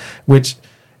masters, which,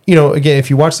 you know, again, if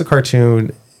you watch the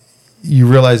cartoon, you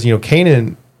realize, you know,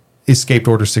 Kanan escaped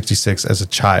Order 66 as a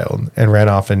child and ran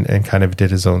off and kind of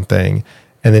did his own thing.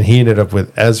 And then he ended up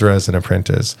with Ezra as an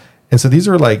apprentice. And so these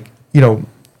were like, you know,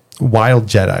 wild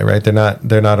Jedi, right?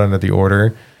 They're not under the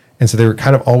Order. And so they were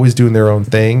kind of always doing their own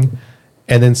thing.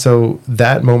 And then so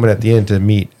that moment at the end to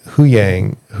meet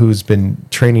Huyang, who's been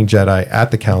training Jedi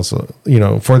at the council, you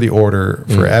know, for the Order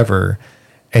forever.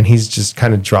 And he's just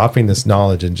kind of dropping this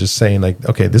knowledge and just saying like,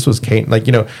 okay, this was Kanan. Like,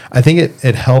 you know, I think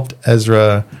it helped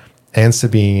Ezra and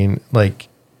Sabine like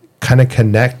kind of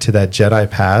connect to that Jedi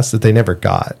past that they never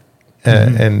got.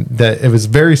 And that it was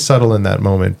very subtle in that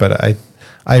moment, but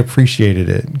I appreciated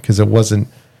it because it wasn't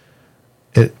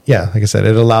it. Yeah. Like I said,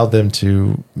 it allowed them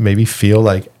to maybe feel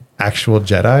like actual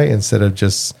Jedi instead of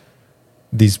just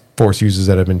these Force users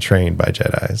that have been trained by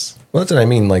Jedis. Well, that's what I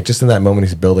mean. Like just in that moment,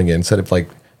 he's building it instead of like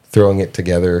throwing it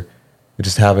together,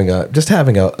 just having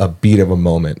a beat of a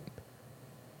moment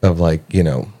of like, you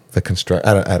know, the construct.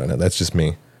 I don't know. That's just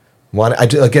me.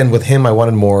 Again with him, I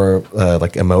wanted more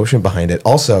like emotion behind it.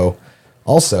 Also,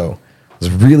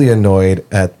 was really annoyed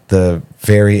at the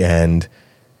very end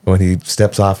when he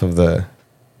steps off of the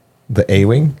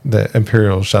A-wing, the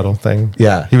Imperial shuttle thing.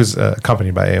 Yeah, he was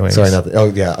accompanied by A-wings. Sorry, not.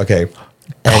 Oh yeah, okay.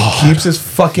 And keeps his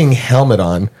fucking helmet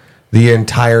on the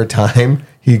entire time.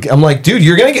 I'm like, dude,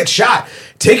 you're gonna get shot.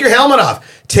 Take your helmet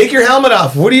off. Take your helmet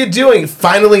off. What are you doing?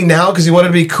 Finally now because you wanted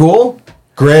to be cool.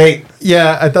 Great.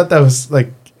 Yeah, I thought that was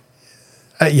like,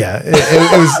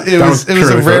 it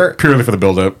was a rare, purely for the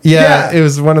build up. Yeah, it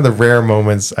was one of the rare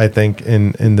moments I think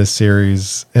in the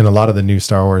series, in a lot of the new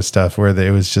Star Wars stuff, where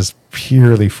it was just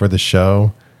purely for the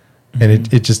show, and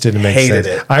it just didn't make Hated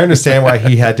sense. it. I understand why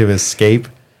he had to escape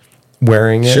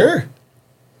wearing it, Sure.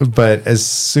 but as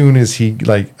soon as he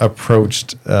like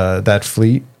approached that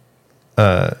fleet,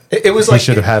 It was he like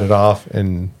should have had it off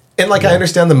and. And like I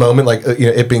understand the moment, like you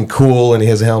know, it being cool and he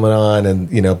has a helmet on,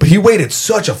 and you know, but he waited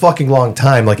such a fucking long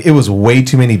time. Like it was way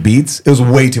too many beats. It was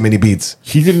way too many beats.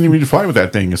 He didn't even fly with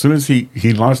that thing. As soon as he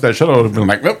launched that shuttle, it would have been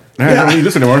like, nope, I don't need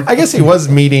this anymore. I guess he was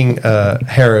meeting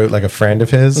Hera, like a friend of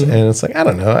his, and it's like I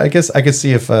don't know. I guess I could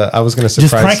see if I was going to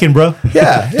surprise. Just pranking, bro.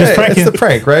 Yeah, Just pranking. It's the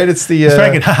prank, right? It's the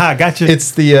Pranking. Haha, gotcha.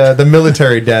 it's the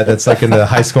military dad that's like in the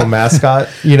high school mascot,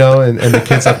 you know, and the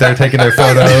kids up there taking their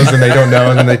photos and they don't know,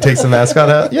 and then they take the mascot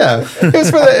out. Yeah,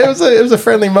 it was a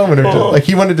friendly moment, or just, like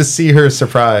he wanted to see her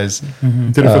surprise.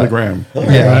 Did it for the gram.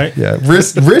 Yeah, Right. yeah.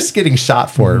 Risk getting shot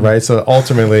for it, right? So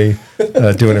ultimately,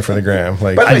 doing it for the gram.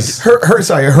 Like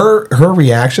her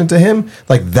reaction to him,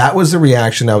 like that was the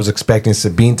reaction I was expecting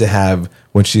Sabine to have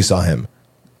when she saw him.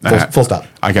 Full stop.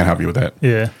 I can't help you with that.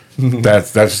 yeah.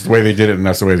 That's the way they did it, and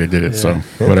that's the way they did it. So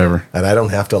whatever. And I don't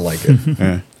have to like it.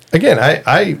 Yeah. again,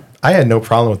 I had no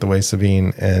problem with the way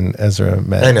Sabine and Ezra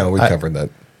met. I know we covered that.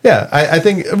 Yeah, I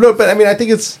think no, but I mean, I think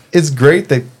it's great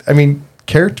that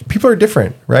people are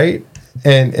different, right?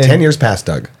 And 10 years past,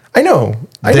 Doug. I know.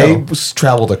 They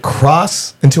traveled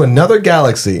across into another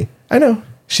galaxy. I know.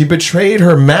 She betrayed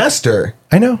her master.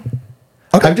 I know.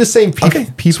 Okay. I'm just saying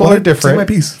people are different. Say my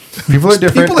piece. People are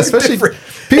different. People are especially different.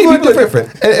 people Hey, are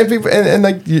different. And people and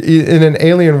like in an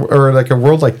alien or like a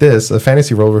world like this, a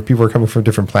fantasy world where people are coming from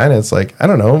different planets, like I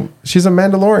don't know, she's a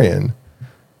Mandalorian.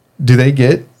 Do they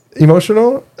get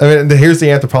emotional? I mean, here's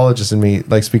the anthropologist in me,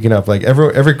 like speaking up. Like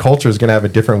every culture is going to have a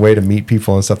different way to meet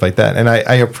people and stuff like that. And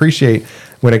I appreciate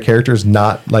when a character is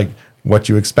not like what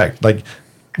you expect. Like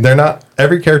they're not.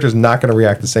 Every character is not going to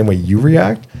react the same way you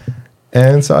react.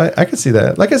 And so I could see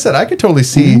that. Like I said, I could totally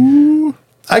see.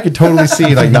 I could totally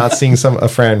see like not seeing a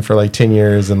friend for like 10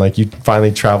 years and like you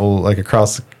finally travel like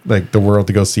across like the world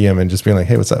to go see him and just being like,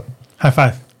 hey, what's up? High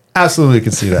five. Absolutely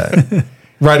could see that.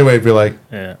 Right away, be like,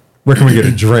 Yeah. where can we get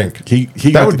a drink?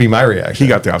 That would be my reaction. He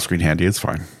got the off-screen handy. It's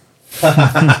fine.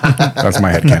 That's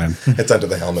my headcanon. It's under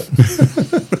the helmet.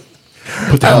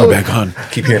 Put the helmet back on.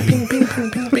 Keep hearing bing, bing, bing,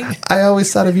 bing, bing. I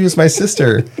always thought of you as my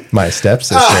sister, my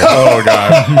stepsister. Oh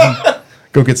God.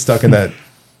 Go get stuck in that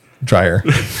dryer.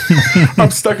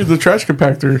 I'm stuck in the trash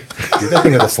compactor. Do that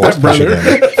thing with the force push brother.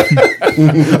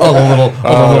 again. all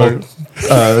the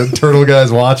little turtle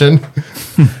guys watching.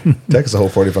 Takes us a whole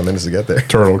 45 minutes to get there.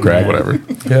 Turtle crab, whatever.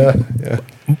 Yeah.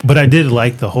 But I did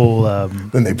like the whole,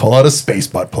 Then they pull out a space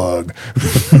butt plug.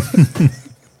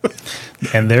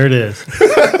 and there it is.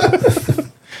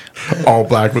 All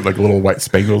black with like little white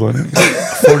spangles on it.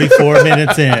 44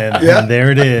 minutes in, and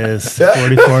there it is.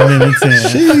 44 minutes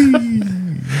in.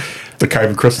 The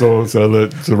kyber crystal instead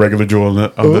of the regular jewel on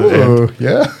the end.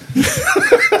 Yeah.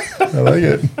 I like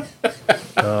it.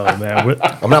 Oh man,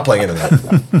 I'm not playing into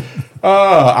that.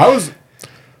 I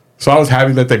was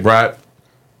happy that they brought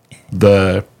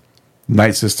the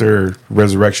Night Sister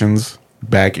resurrections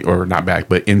back, or not back,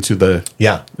 but into the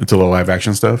live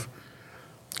action stuff,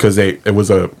 because it was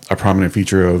a prominent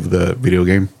feature of the video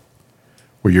game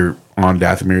where you're on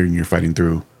Dathomir and you're fighting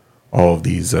through all of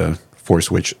these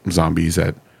Force Witch zombies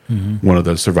that one of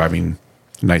the surviving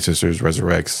Night Sisters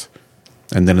resurrects,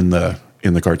 and then in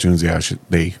the cartoons,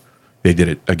 they did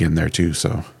it again there too.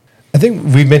 So I think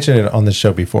we mentioned it on the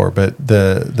show before, but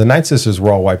the Night Sisters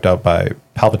were all wiped out by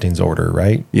Palpatine's order,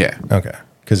 right? yeah, Okay.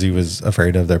 Because he was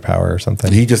afraid of their power or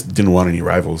something. he just didn't want any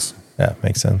rivals, Yeah,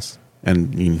 makes sense.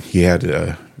 and he had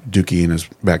Dookie in his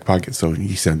back pocket, so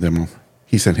he sent him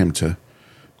to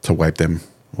wipe them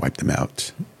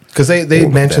out. Because they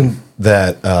mentioned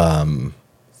that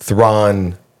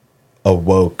Thrawn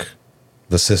awoke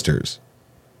the sisters.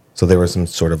 So there was some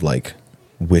sort of like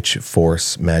witch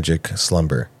force magic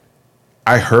slumber.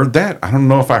 I heard that. I don't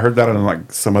know if I heard that on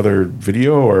like some other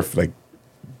video or if like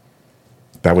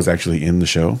that was actually in the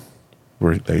show.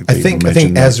 Where they I think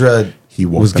mentioned that Ezra he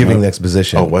woke was them giving up. the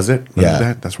exposition. Oh, was it?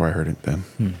 Yeah. That's where I heard it then.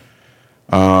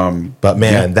 But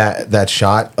man, that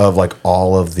shot of like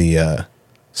all of the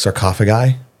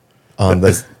sarcophagi on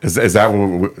the Is that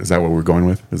what we're going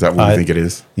with? Is that what we think it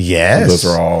is? yes, Those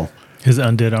are all. his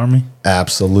undead army.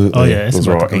 absolutely. Oh yeah, it's Those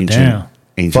are about all to go ancient. down.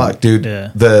 Fuck, dude.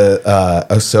 Yeah. The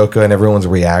Ahsoka and everyone's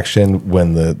reaction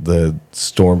when the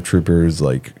stormtroopers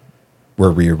like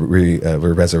were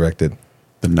were resurrected.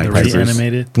 The Night The Troopers.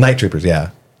 reanimated. Night troopers,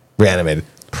 yeah, reanimated.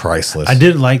 Priceless. I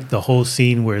did like the whole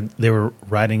scene where they were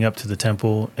riding up to the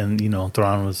temple, and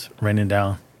Thrawn was raining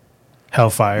down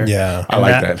hellfire. Yeah. I And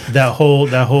like that. That whole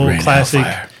Rain classic.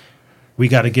 hellfire. We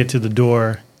got to get to the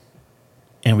door,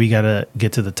 and we got to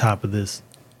get to the top of this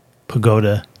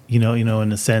pagoda. In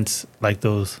a sense, like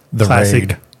those The classic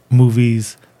Raid.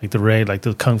 movies, like the Raid, like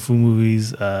the kung fu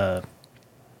movies, like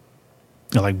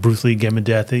Bruce Lee, Game of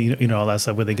Death. All that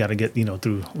stuff where they got to get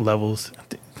through levels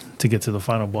to get to the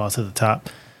final boss at the top.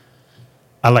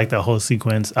 I like that whole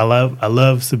sequence. I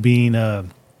love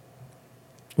Sabine.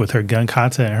 with her gun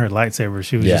kata and her lightsaber.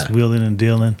 She was Yeah. just wheeling and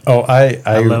dealing. Oh, I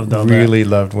loved all really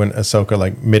loved when Ahsoka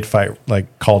like mid fight like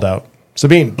called out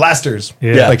Sabine blasters.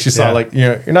 Yeah. Like she saw Yeah. like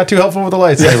you're not too helpful with the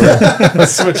lightsaber.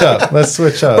 Let's switch up. Let's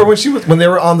switch up. Or when they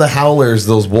were on the Howlers,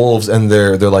 those wolves, and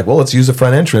they're like, well, let's use the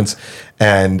front entrance,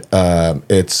 and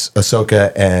it's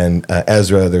Ahsoka and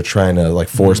Ezra. They're trying to like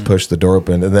force push the door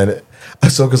open, and then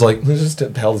Ahsoka's like, let's just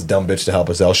tell this dumb bitch to help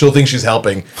us out. She'll think she's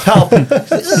helping. Help!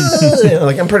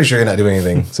 Like, I'm pretty sure you're not doing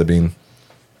anything, Sabine.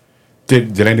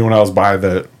 Did anyone else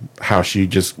buy how she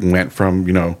just went from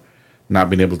not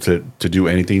being able to do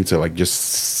anything to like just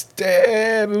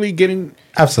steadily getting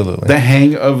Absolutely. the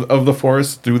hang of the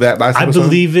Force through that last I episode?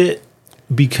 believe it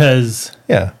because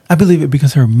yeah. I believe it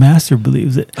because her master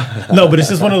believes it. No, but it's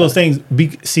just one of those things.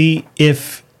 See,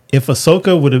 if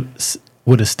Ahsoka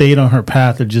would have stayed on her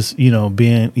path of just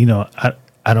being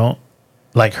I don't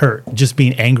like her, just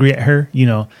being angry at her.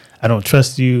 I don't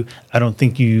trust you. I don't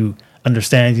think you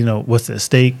understand. What's at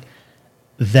stake.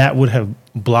 That would have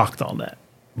blocked all that.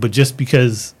 But just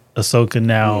because Ahsoka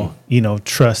now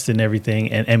trusts in everything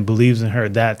and believes in her,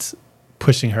 that's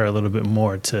pushing her a little bit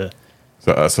more to.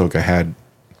 So Ahsoka had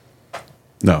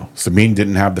Sabine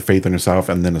didn't have the faith in herself,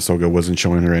 and then Ahsoka wasn't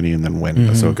showing her any. And then when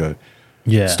Ahsoka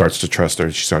starts to trust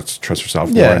her, she starts to trust herself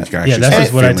more. Yeah. And she can Yeah, actually that's start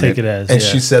just what I feeling take it as. And yeah.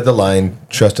 she said the line,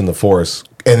 trust in the Force.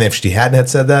 And if she hadn't had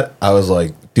said that, I was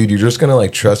like, dude, you're just going to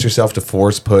like trust yourself to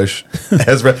force push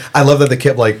Ezra. I love that they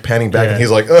kept like panning back Yeah. and he's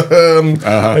like,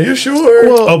 are you sure?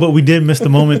 Oh, but we did miss the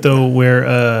moment though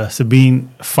where Sabine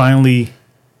finally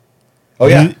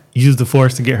used the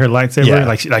Force to get her lightsaber. Yeah.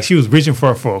 Like she was reaching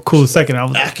for it for a cool second. I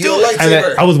was like, Kill a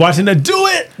lightsaber. I was watching her do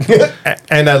it.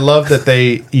 And I love that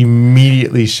they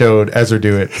immediately showed Ezra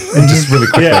do it and just really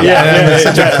quickly. Yeah. It's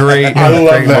such a great, I love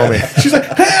great that. moment. She's like,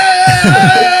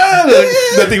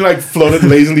 that thing like floated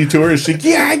lazily to her, and she's like,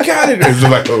 yeah, I got it. And it was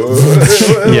like,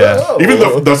 Yeah.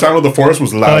 even the sound of the Force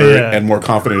was louder yeah. and more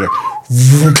confident.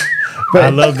 I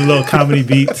love the little comedy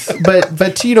beats. But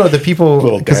the people,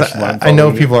 Little because dash line I know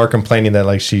following people are complaining that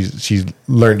like she's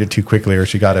learned it too quickly or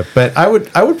she got it. But I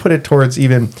would put it towards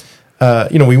even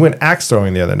we went axe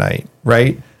throwing the other night,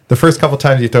 right? The first couple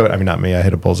times you throw it, I mean, not me, I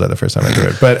hit a bullseye the first time I threw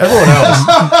it, but everyone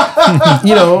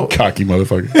else, Cocky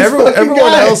motherfucker.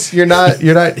 everyone else, you're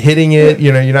not hitting it,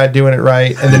 you're not doing it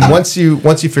right. And then once you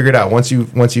figure it out, once you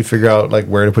figure out like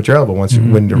where to put your elbow,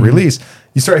 when to release,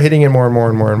 you start hitting it more and more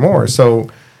and more and more. So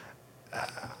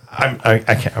I'm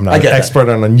not an expert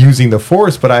on using the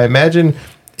Force, but I imagine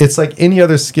it's like any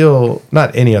other skill,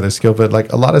 not any other skill, but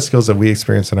like a lot of skills that we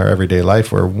experience in our everyday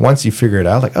life where once you figure it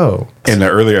out, like, oh. In the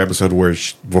earlier episode where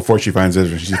before she finds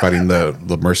Ezra, she's fighting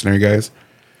the mercenary guys,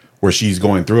 where she's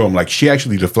going through them, like she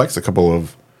actually deflects a couple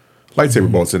of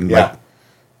lightsaber bolts and like,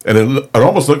 and it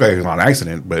almost looked like it was on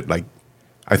accident, but like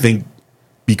I think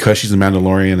because she's a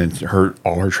Mandalorian and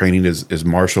all her training is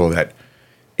martial, that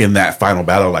in that final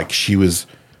battle, like she was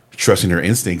trusting her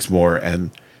instincts more, and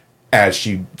as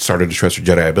she started to trust her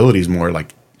Jedi abilities more,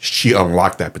 like she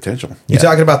unlocked that potential. You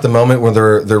talking about the moment when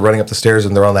they're running up the stairs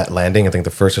and they're on that landing? I think the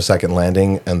first or second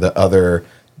landing, and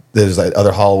there's that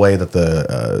other hallway that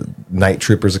the night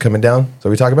troopers are coming down. So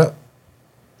we talking about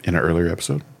In an earlier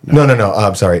episode? no.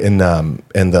 I'm sorry. In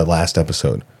the last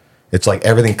episode, it's like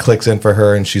everything clicks in for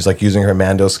her, and she's like using her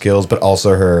Mando skills, but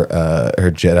also her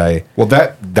Jedi. Well,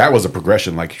 that was a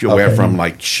progression. Like she went from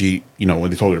like she, when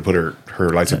they told her to put her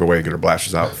lightsaber away and get her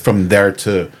blasters out, from there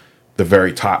to the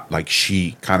very top, like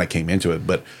she kind of came into it.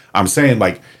 But I'm saying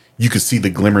like you could see the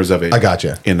glimmers of it. I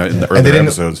gotcha. In the And earlier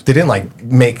episodes. They didn't like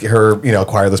make her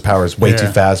acquire those powers way too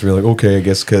fast. We're like, okay, I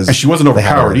guess because And she wasn't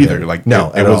overpowered either. Like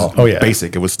no, it was all.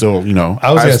 basic. It was still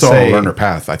I was gonna still say- learned her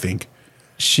path. I think.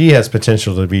 She has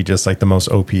potential to be just like the most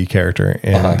OP character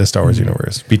in the Star Wars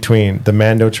universe. Between the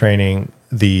Mando training,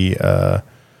 the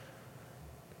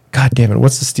God damn it,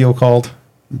 what's the steel called?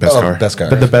 Beskar. Beskar.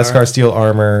 But the Beskar steel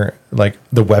armor, like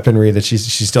the weaponry that she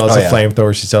still has Oh, a yeah.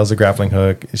 flamethrower, she still has a grappling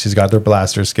hook, she's got her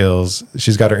blaster skills,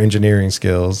 she's got her engineering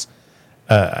skills.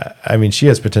 I mean, she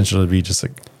has potential to be just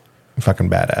like fucking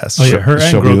badass. Oh yeah, her and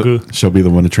Grogu. She'll be the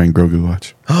one to train Grogu.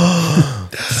 Watch.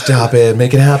 Stop it,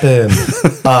 make it happen.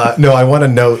 No, I want to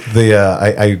note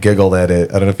I giggled at it.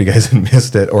 I don't know if you guys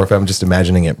missed it or if I'm just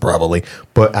imagining it, probably.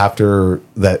 But after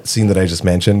that scene that I just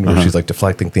mentioned, where she's like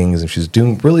deflecting things and she's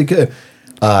doing really good,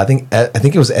 I think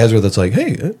it was Ezra that's like,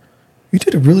 "Hey, you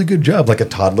did a really good job," like a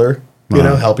toddler,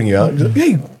 helping you out. He's like,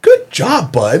 "Hey, good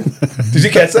job, bud." Did you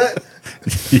catch that?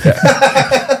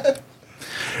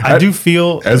 I do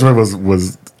feel Ezra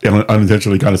was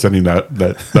unintentionally condescending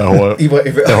that whole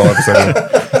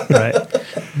episode.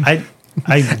 right.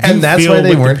 I do And that's feel why they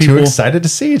with the weren't too excited to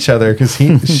see each other because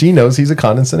she knows he's a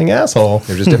condescending asshole.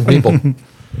 They're just different people.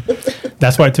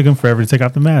 That's why it took him forever to take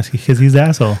off the mask because he's the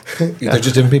asshole. They're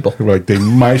just different people. Like they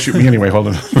might shoot me anyway. Hold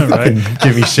on. Right?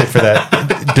 Give me shit for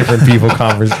that different people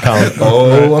conversation.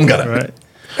 Oh, I'm gonna. Right.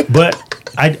 But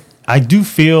I do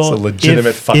feel It's a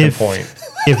legitimate fucking point.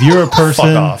 If you're a person,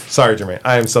 Fuck off. Sorry, Jermaine.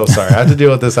 I am so sorry. I have to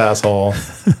deal with this asshole.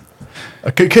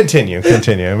 Continue.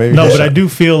 Maybe no, but I do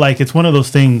feel like it's one of those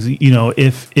things.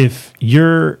 If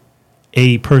you're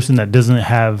a person that doesn't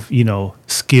have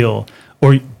skill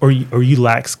or you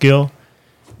lack skill,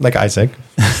 like Isaac.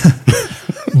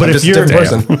 but if you're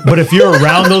person. but if you're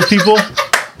around those people,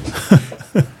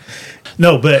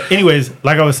 no. But anyways,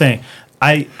 like I was saying,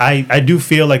 I do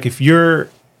feel like if you're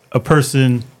a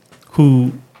person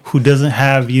who doesn't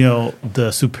have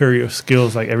the superior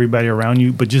skills like everybody around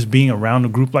you, but just being around a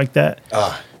group like that,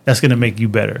 that's gonna make you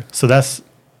better. So that's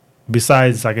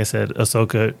besides, like I said,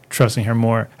 Ahsoka trusting her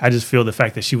more. I just feel the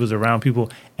fact that she was around people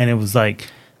and it was like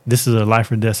this is a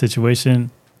life or death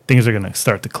situation. Things are gonna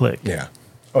start to click. Yeah.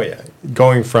 Oh yeah,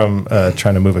 going from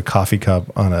trying to move a coffee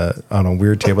cup on a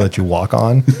weird table that you walk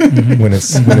on when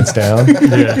it's down.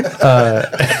 Yeah.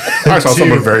 I saw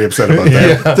someone very upset about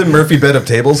that. Yeah. The Murphy bed of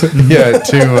tables. Yeah,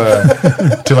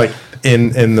 to like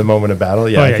in the moment of battle.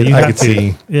 Yeah, I could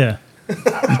see. Yeah.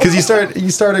 Because you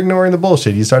start ignoring the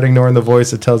bullshit. You start ignoring the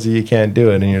voice that tells you you can't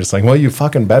do it, and you're just like, well, you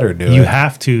fucking better do it. You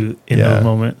have to in those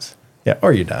moments. Yeah,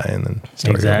 or you die and then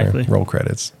start Exactly. roll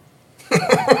credits.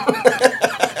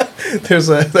 There's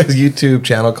a YouTube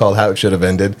channel called How It Should Have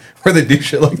Ended where they do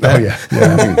shit like that. Oh yeah.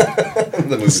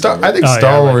 The movie's Star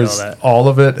over. Wars, I know that. all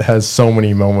of it has so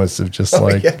many moments of just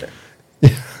like, Yeah.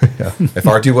 If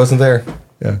R2 wasn't there,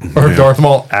 or Darth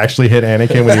Maul actually hit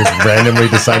Anakin when he was randomly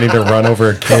deciding to run over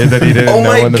a kid that he didn't oh know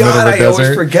my in the middle god, of the I always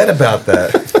desert. forget about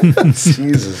that.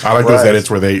 Jesus, I like those Christ. edits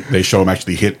where they show him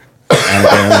actually hit Anakin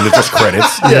and then it's just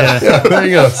credits. Yeah. There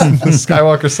you go. The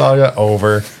Skywalker saga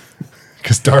over.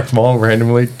 Because Darth Maul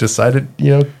randomly decided,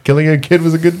 killing a kid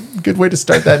was a good way to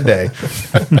start that day.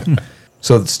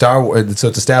 So it's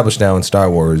established now in Star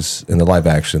Wars in the live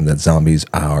action that zombies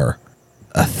are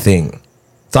a thing.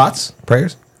 Thoughts,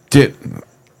 prayers? Did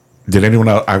anyone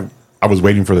else? I was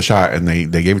waiting for the shot and they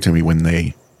gave it to me when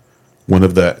and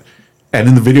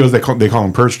in the videos they call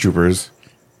them purge troopers,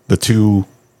 the two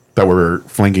that were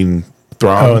flanking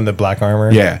Thrawn. Oh, in the black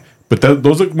armor? Yeah, but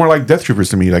those look more like death troopers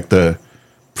to me, like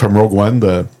from Rogue One,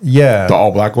 the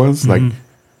all black ones. Like,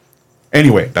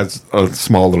 anyway, that's a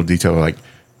small little detail. Like,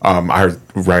 I heard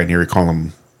Ryan here call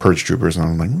them purge troopers, and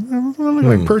I'm like, look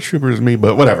like purge troopers to me,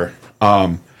 but whatever.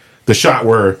 The shot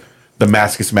where the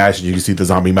mask is smashed and you can see the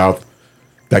zombie mouth,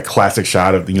 that classic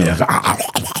shot of Yeah.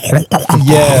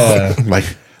 like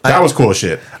that was cool as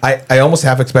shit. I almost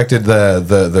half expected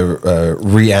the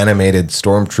reanimated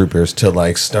stormtroopers to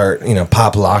like start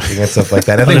pop locking and stuff like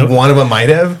that. I think one of them might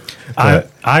have.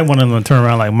 I wanted them to turn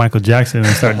around like Michael Jackson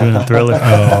and start doing a Thriller.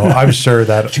 Oh, I'm sure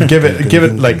that give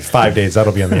it like 5 days.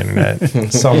 That'll be on the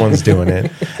internet. Someone's doing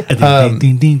it.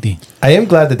 Ding, ding, ding. I am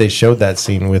glad that they showed that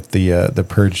scene with the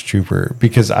purge trooper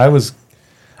because I was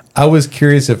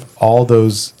curious if all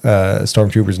those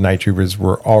stormtroopers, night troopers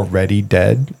were already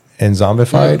dead and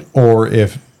zombified, or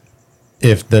if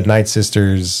the Night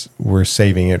Sisters were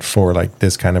saving it for like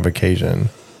this kind of occasion.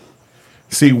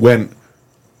 See when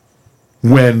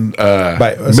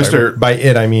Mr. By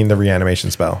it I mean the reanimation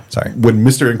spell. Sorry. When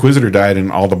Mr. Inquisitor died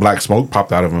and all the black smoke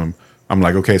popped out of him, I'm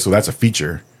like, okay, so that's a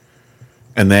feature.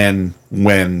 And then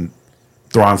when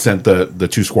Thrawn sent the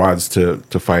two squads to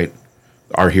fight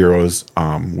our heroes,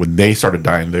 when they started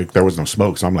dying, there was no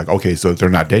smoke. So I'm like, okay, so they're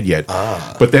not dead yet.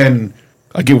 But then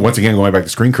once again, going back to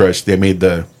Screen Crush, they made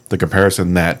the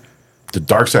comparison that the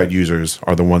dark side users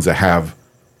are the ones that have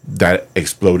that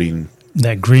exploding,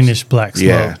 That greenish black smoke.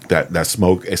 yeah, that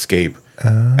smoke escape,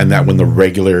 and that when the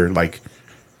regular like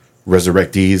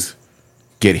resurrectees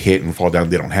get hit and fall down,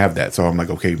 they don't have that. So I'm like,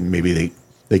 okay, maybe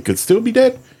they could still be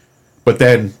dead. But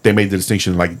then they made the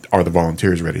distinction, like, are the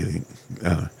volunteers ready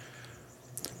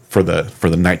for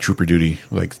the night trooper duty?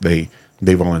 Like they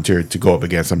volunteered to go up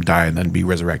against them, die, and then be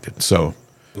resurrected. So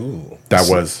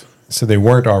So they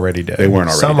weren't already dead. They weren't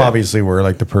already Some dead. obviously were,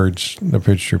 like the purge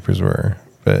troopers were,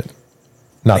 but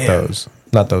not those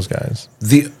guys.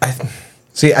 The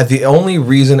only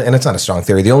reason, and it's not a strong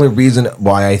theory, the only reason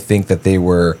why I think that they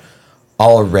were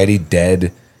already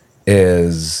dead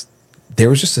is there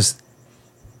was just this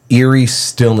eerie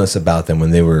stillness about them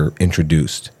when they were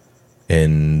introduced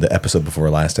in the episode before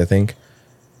last, I think.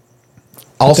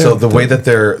 Also, the way that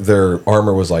their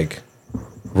armor was like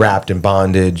wrapped in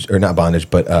bondage, or not bondage,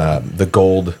 but the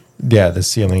gold. Yeah, the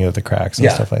sealing of the cracks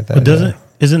and stuff like that. But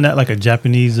isn't that like a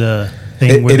Japanese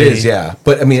thing? It is, yeah.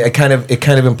 But I mean, it kind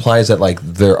of implies that like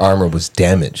their armor was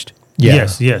damaged. Yeah.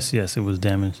 Yes, it was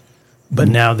damaged. But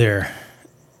now they're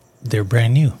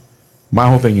brand new. My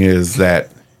whole thing is that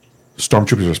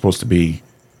stormtroopers are supposed to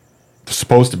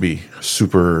be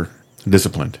super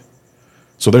disciplined.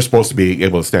 So they're supposed to be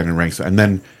able to stand in ranks. And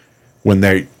then when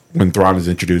Thrawn is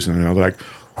introduced and they're like,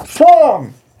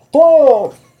 Thrawn!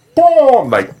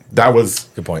 Like that was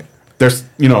Good point. they're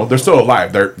still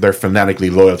alive. They're fanatically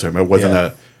loyal to him. It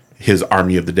wasn't his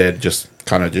army of the dead just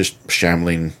kind of just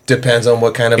shambling. Depends on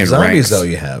what kind of In zombies ranks. though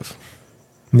you have.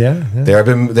 Yeah. There have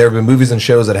been movies and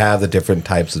shows that have the different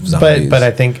types of zombies. But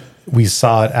I think we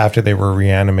saw it after they were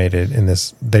reanimated in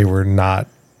this. They were not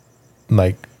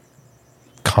like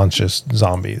conscious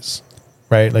zombies,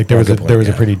 right? Like there was a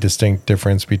pretty distinct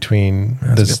difference between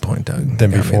That's a good point, Doug.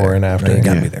 than You got me before there. and after. No, you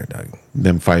got Yeah. me there, Doug.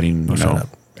 Them fighting, shut up.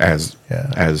 as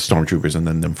stormtroopers, and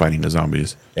then them fighting the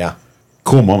zombies. Yeah.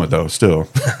 Cool moment though, still,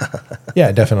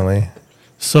 Yeah, definitely.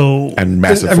 So and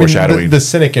massive I mean, foreshadowing. the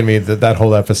cynic in me, that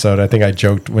whole episode, I think I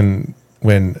joked when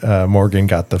Morgan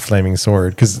got the flaming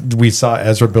sword, because we saw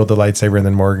Ezra build the lightsaber and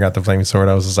then Morgan got the flaming sword.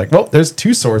 I was just like, well, there's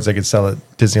 2 swords they could sell at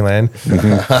Disneyland.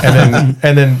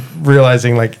 and then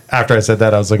realizing, like, after I said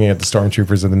that, I was looking at the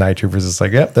stormtroopers and the night troopers. It's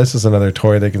like, yep, this is another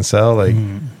toy they can sell. Like, but I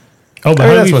mean, how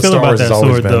that's do we what feel Star about Wars that has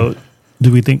always sword been. though?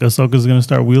 Do we think Ahsoka's going to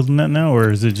start wielding that now, or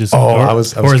is it just I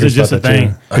was or is it curious just a about that too,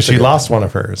 thing? because she lost one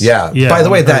of hers. Yeah. Yeah, By the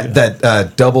way, I've heard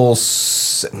that double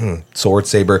sword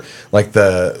saber, like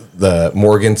the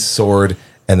Morgan sword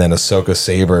and then Ahsoka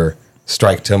saber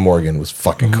strike to Morgan was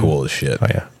fucking cool as shit. Oh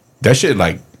yeah. that shit,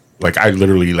 like I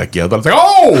literally like yelled. I was like,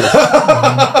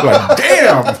 oh, like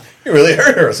damn. You really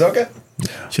hurt her, Ahsoka?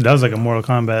 Shit, that was like a Mortal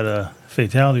Kombat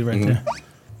fatality right there.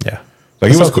 Yeah.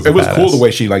 Like Ahsoka's it was a cool badass. the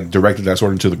way she like directed that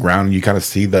sword into the ground, and you kind of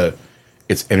see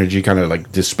its energy kind of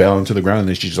like dispel into the ground, and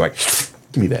then she's just like,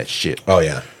 give me that shit. Oh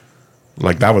yeah.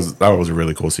 Like that was a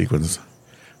really cool sequence,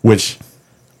 which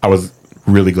I was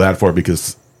really glad for,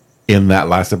 because in that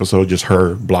last episode, just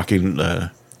her blocking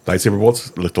lightsaber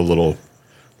bolts looked a little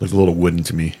wooden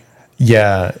to me.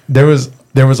 Yeah, there was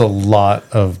a lot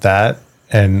of that,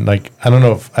 and like I don't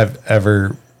know if I've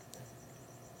ever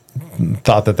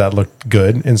thought that looked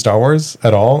good in Star Wars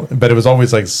at all, but it was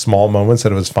always like small moments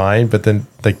that it was fine. But then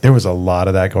like there was a lot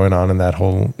of that going on in that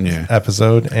whole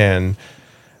episode, and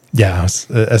yeah,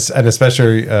 and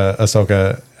especially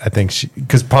Ahsoka, I think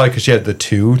because she had the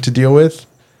 2 to deal with,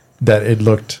 that it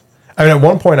looked. I mean, at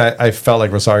one point, I felt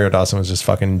like Rosario Dawson was just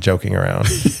fucking joking around.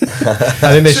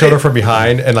 I think they showed her from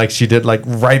behind, and like she did, like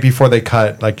right before they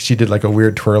cut, like she did like a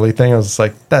weird twirly thing. I was just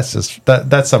like, that's just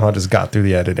that somehow just got through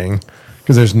the editing,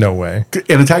 because there's no way.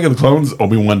 In Attack of the Clones,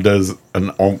 Obi-Wan does an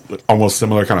almost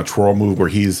similar kind of twirl move where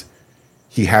he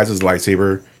has his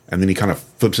lightsaber and then he kind of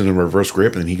flips it in reverse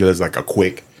grip, and then he does like a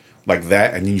quick like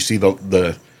that, and then you see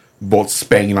the bolt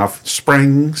spraying off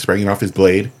his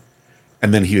blade,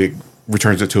 and then he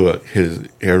returns it to his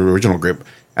original grip,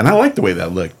 and I like the way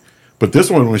that looked. But this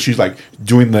one, when she's like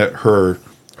doing her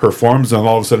forms, and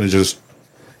all of a sudden it's just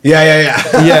Yeah.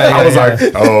 I was like,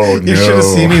 oh no! You should have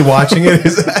seen me watching it.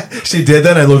 She did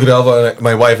that. And I look at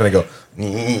my wife and I go,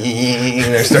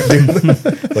 and I start doing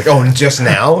like, oh, and just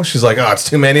now? She's like, oh, it's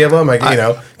too many of them. Like,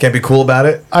 can't be cool about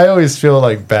it. I always feel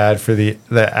like bad for the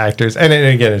actors, and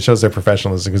again, it shows their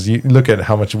professionalism, because you look at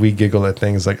how much we giggle at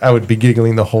things. Like I would be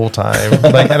giggling the whole time,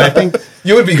 like, and I think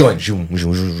You would be going, zoom,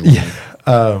 zoom, zoom,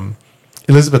 zoom.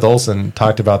 Elizabeth Olsen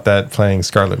talked about that playing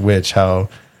Scarlet Witch, how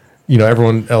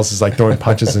everyone else is like throwing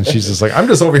punches and she's just like, I'm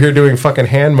just over here doing fucking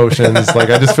hand motions. Like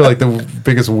I just feel like the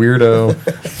biggest weirdo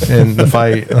in the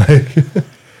fight. Like,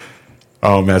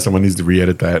 oh man, someone needs to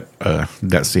re-edit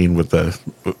that scene with the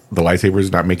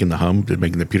lightsabers not making the hum, but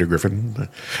making the Peter Griffin.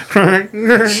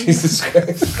 Jesus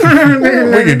Christ.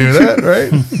 we could do that,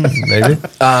 right? Maybe.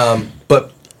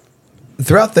 But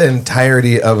throughout the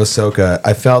entirety of Ahsoka,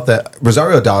 I felt that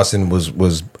Rosario Dawson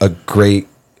was a great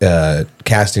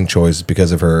casting choice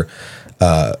because of her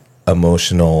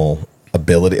emotional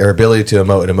ability, or ability to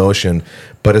emote emotion.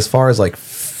 But as far as like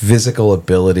physical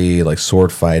ability, like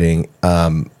sword fighting,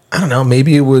 I don't know,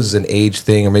 maybe it was an age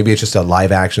thing, or maybe it's just a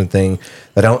live action thing.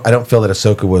 I don't feel that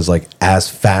Ahsoka was like as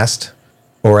fast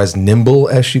or as nimble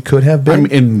as she could have been.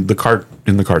 I'm in the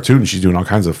cartoon, she's doing all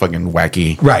kinds of fucking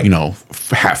wacky, Right.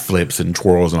 half flips and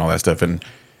twirls and all that stuff. And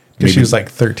She was like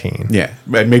 13. yeah,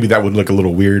 and maybe that would look a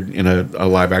little weird in a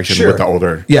live action Sure. with the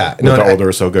older, older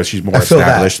Ahsoka. She's more I feel that.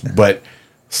 established, but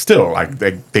still, like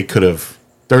they could have.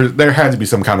 There had to be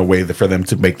some kind of way for them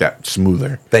to make that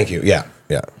smoother. Thank you. Yeah.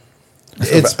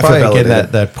 It's I feel probably getting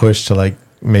validated. that push to like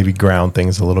maybe ground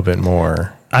things a little bit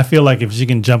more. I feel like if she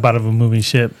can jump out of a moving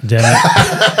ship, damn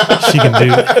it, she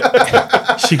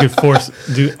can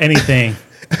do anything.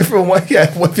 What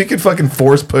if you could fucking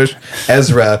force push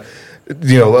Ezra,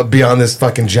 beyond this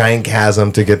fucking giant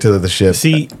chasm to get to the ship?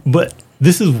 See, but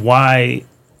this is why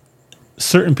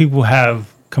certain people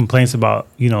have complaints about,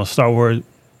 Star Wars.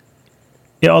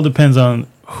 It all depends on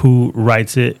who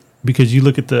writes it, because you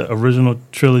look at the original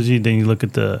trilogy, then you look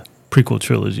at the prequel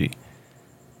trilogy.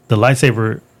 The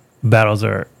lightsaber battles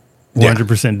are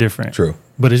 100% different. True.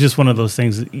 But it's just one of those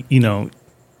things,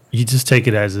 you just take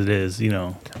it as it is,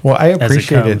 Well, I as it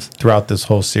appreciate it comes. throughout this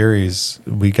whole series.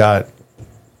 We got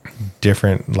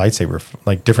different lightsaber,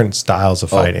 like different styles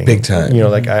of fighting. Big time.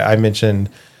 Like I mentioned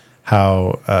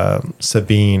how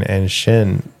Sabine and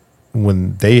Shin,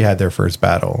 when they had their first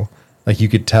battle, like you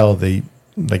could tell they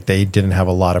didn't have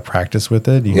a lot of practice with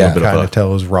it. You could kind of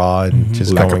tell it was raw and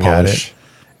just Lack of going at polish. it.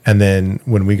 And then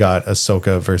when we got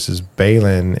Ahsoka versus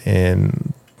Balin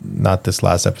in not this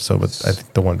last episode, but I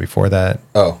think the one before that.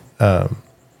 Oh.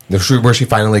 Where she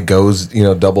finally goes,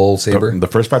 double saber. The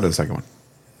first fight or the second one?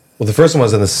 Well, the first one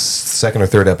was in the second or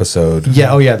third episode.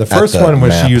 Yeah. Oh, yeah. The first the one was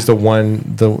map. she used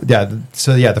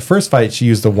the first fight she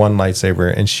used the one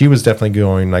lightsaber, and she was definitely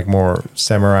going like more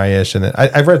samurai-ish. And then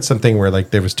I've read something where like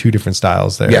there was two different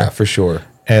styles there. Yeah, for sure.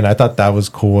 And I thought that was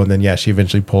cool. And then she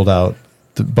eventually pulled out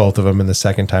both of them in the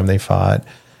second time they fought.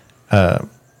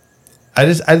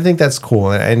 I think that's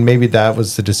cool, and maybe that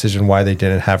was the decision why they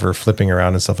didn't have her flipping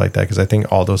around and stuff like that, because I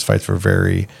think all those fights were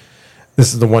very.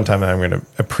 This is the one time that I'm going to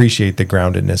appreciate the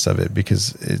groundedness of it,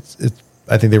 because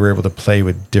I think they were able to play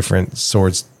with different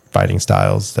swords fighting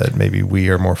styles that maybe we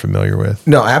are more familiar with.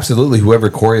 No, absolutely. Whoever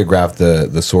choreographed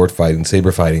the sword fight and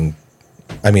saber fighting,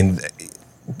 I mean,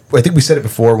 I think we said it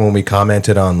before when we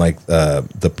commented on like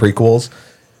the prequels,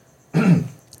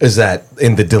 is that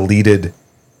in the deleted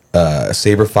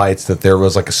saber fights that there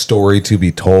was like a story to be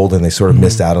told, and they sort of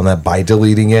missed out on that by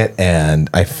deleting it, and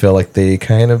I feel like they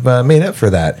kind of made up for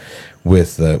that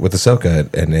with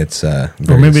Ahsoka, and it's Or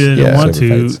maybe they didn't want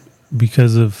saber to fights.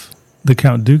 because of the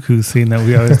Count Dooku scene that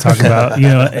we always talk about,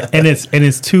 and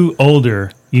it's two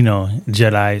older,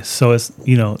 Jedi. So it's,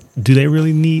 do they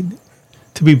really need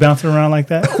to be bouncing around like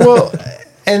that? Well,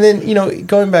 and then,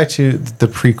 going back to the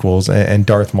prequels and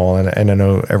Darth Maul, and I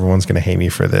know everyone's going to hate me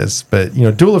for this, but,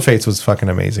 Duel of Fates was fucking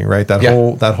amazing, right?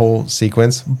 That whole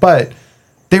sequence. But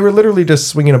they were literally just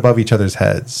swinging above each other's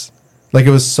heads. Like, it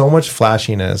was so much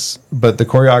flashiness, but the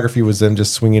choreography was them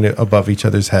just swinging it above each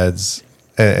other's heads,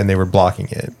 and they were blocking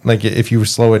it. Like, if you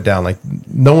slow it down, like,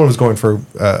 no one was going for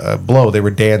a blow. They were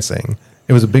dancing.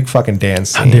 It was a big fucking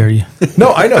dance scene. How dare you?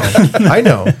 No, I know. I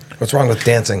know. What's wrong with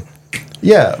dancing?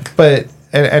 Yeah, but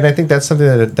and I think that's something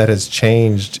that has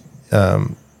changed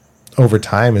over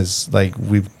time. Is like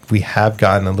we have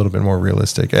gotten a little bit more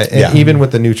realistic. And even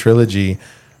with the new trilogy,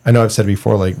 I know I've said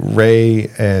before, like Rey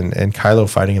and Kylo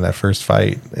fighting in that first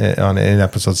fight in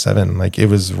episode 7, like it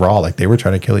was raw. Like they were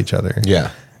trying to kill each other.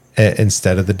 Yeah.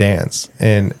 Instead of the dance,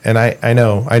 and I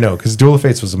know because Duel of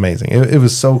Fates was amazing. It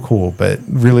was so cool, but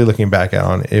really looking back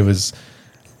on it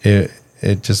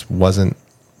just wasn't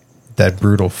that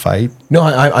brutal fight. No,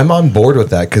 I'm on board with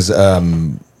that, because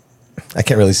I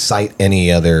can't really cite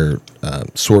any other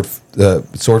sword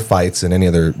fights in any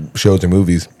other shows or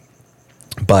movies.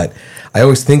 But I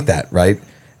always think that, right,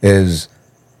 is,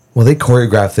 well, they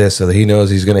choreographed this so that he knows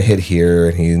he's going to hit here,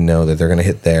 and he know that they're going to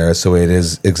hit there. So it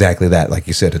is exactly that, like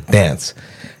you said, a dance.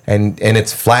 And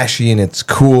it's flashy and it's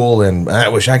cool, and I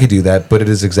wish I could do that, but it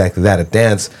is exactly that, a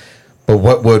dance. But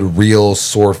what would real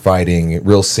sword fighting,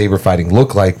 real saber fighting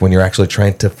look like when you're actually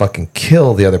trying to fucking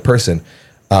kill the other person?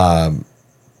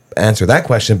 Answer that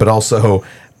question, but also,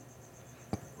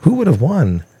 who would have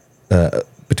won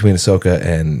between Ahsoka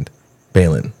and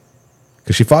Balin?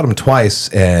 Because she fought him twice,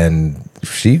 and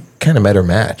she kind of met her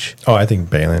match. Oh, I think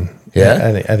Balin.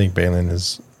 Yeah? I think Balin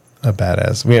is a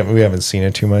badass. We haven't seen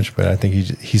it too much, but I think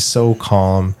he's so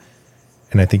calm,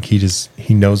 and I think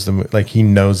he knows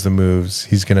the moves.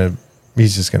 He's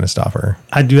just gonna stop her.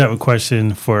 I do have a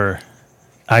question for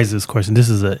Isaac's question. This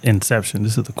is an inception.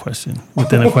 This is a question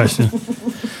within a question.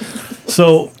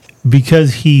 So,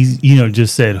 because he,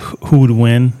 just said who would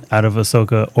win out of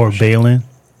Ahsoka or Balin,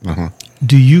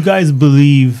 do you guys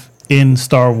believe in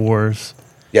Star Wars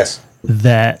Yes.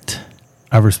 that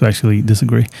I respectfully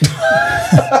disagree?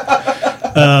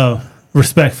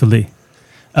 Respectfully.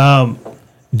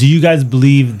 Do you guys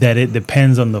believe that it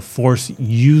depends on the Force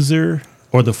user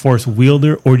or the Force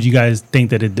wielder, or do you guys think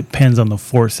that it depends on the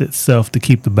Force itself to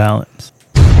keep the balance?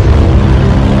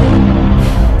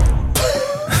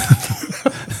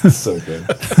 So good.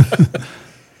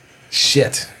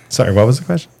 Shit. Sorry, what was the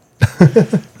question?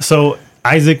 So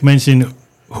Isaac mentioned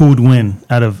who would win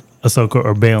out of Ahsoka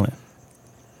or Balin.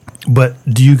 But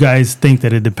do you guys think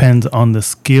that it depends on the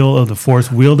skill of the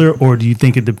Force wielder, or do you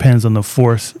think it depends on the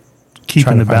Force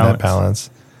keeping the Trying to find balance?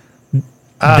 that balance.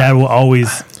 That will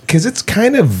always. Because it's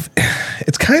kind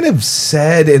of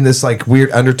said in this like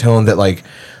weird undertone that like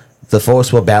the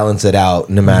Force will balance it out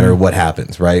no matter what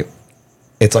happens, right?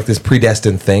 It's like this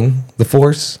predestined thing, the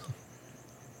Force.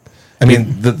 I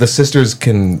mean, the sisters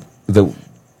can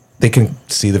they can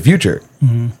see the future.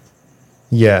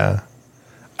 Yeah.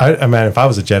 I mean, if I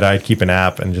was a Jedi, I'd keep an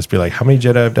app and just be like, how many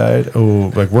Jedi have died?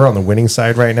 Oh, like we're on the winning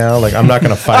side right now. Like I'm not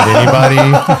going to fight anybody.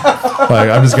 Like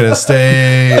I'm just going to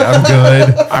stay. I'm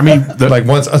good. I mean, Like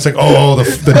once I was like, oh,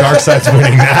 the dark side's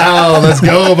winning now. Let's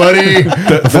go, buddy.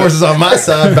 The Force is on my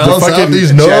side. Balance out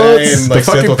these notes. the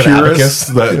fucking purists,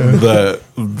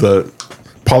 the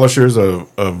polishers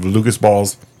of Lucas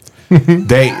balls,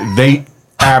 they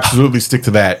absolutely stick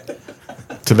to that.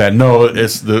 No,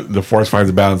 it's the Force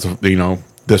finds a balance of,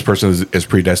 this person is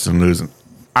predestined to lose.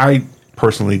 I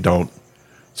personally don't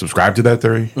subscribe to that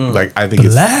theory. Like I think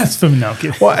Blasphemy. No, I'm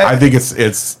kidding. Well, I think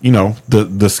it's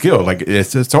the skill. Like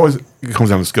it's always, it comes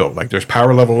down to skill. Like there's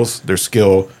power levels, there's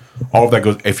skill, all of that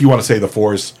goes. If you want to say the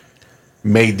Force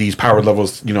made these power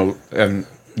levels, and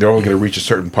they're only going to reach a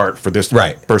certain part for this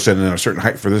person and a certain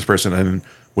height for this person, and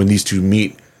when these two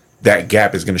meet, that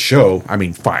gap is going to show. I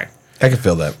mean, fine. I can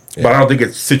feel that. Yeah. But I don't think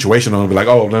it's situational. It'll be like,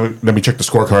 oh, let me check the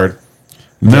scorecard.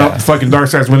 No, fucking Dark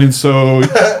Side's winning, so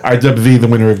I WV the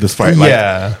winner of this fight. Like,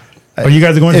 yeah. Oh, you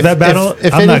guys are going to that battle?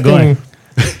 If I'm not going.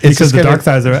 It's Because just the gonna- dark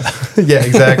sides are. Yeah,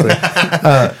 exactly.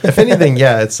 If anything,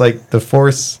 yeah, it's like the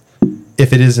Force,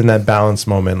 if it is in that balance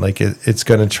moment, like it's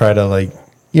going to try to like,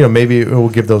 maybe it will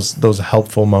give those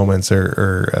helpful moments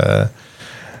or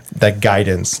that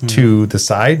guidance to the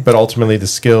side, but ultimately the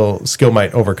skill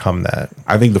might overcome that.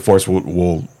 I think the Force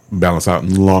will balance out in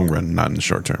the long run, not in the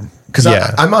short term. Because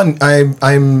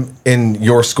I'm in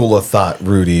your school of thought,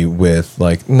 Rudy, with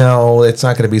like, no, it's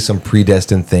not going to be some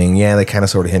predestined thing. Yeah, they kind of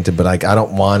sort of hinted, but like, I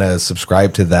don't want to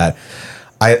subscribe to that.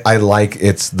 I like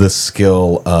it's the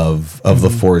skill of the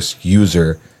Force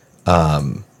user.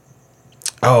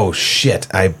 Oh shit!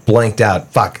 I blanked out.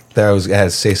 Fuck! I had to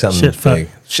say something. Shit, big.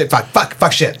 Shit!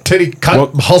 Fuck! Shit! Titty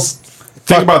cut. Well,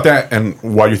 think about that, and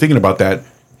while you're thinking about that,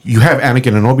 you have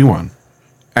Anakin and Obi-Wan.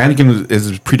 Anakin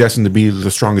is predestined to be the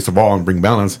strongest of all and bring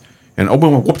balance, and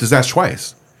Obi-Wan whooped his ass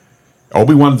twice.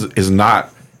 Obi-Wan is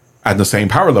not at the same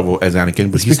power level as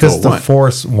Anakin, but he still Because the won.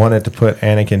 Force wanted to put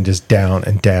Anakin just down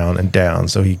and down and down,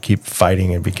 so he keep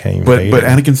fighting and became. But Vader.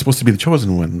 Anakin's supposed to be the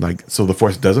chosen one, like so the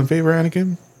Force doesn't favor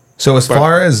Anakin. So as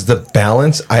far as the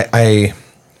balance, I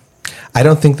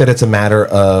don't think that it's a matter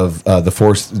of the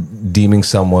Force deeming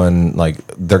someone like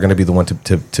they're going to be the one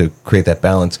to create that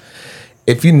balance.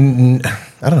 If you,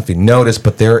 I don't know if you notice,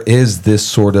 but there is this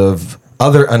sort of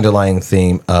other underlying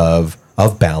theme of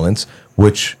balance,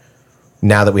 which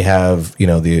now that we have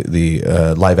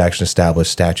the live action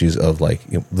established statues of like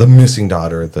the missing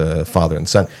daughter, the father and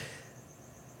son,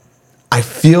 I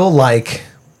feel like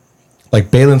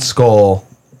Balin Skull.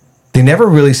 They never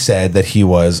really said that he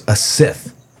was a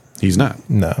Sith, He's not.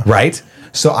 no, right?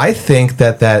 So I think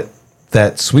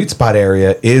that sweet spot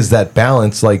area is that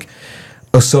balance. Like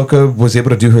Ahsoka was able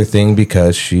to do her thing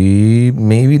because she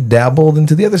maybe dabbled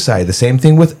into the other side. The same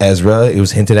thing with Ezra. It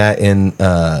was hinted at in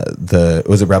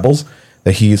was it Rebels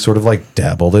that he sort of like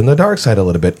dabbled in the dark side a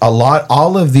little bit.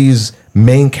 All of these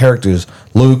main characters,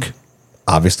 Luke,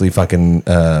 obviously fucking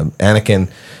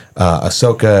Anakin,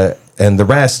 Ahsoka, and the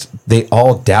rest, they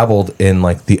all dabbled in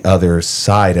like the other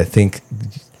side. I think,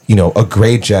 a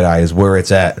gray Jedi is where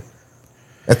it's at.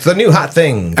 It's the new hot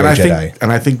thing, gray Jedi.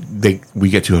 I think we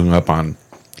get too hung up on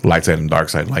light side and dark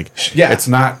side. Like, Yeah. it's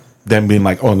not them being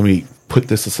like, oh, let me put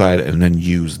this aside and then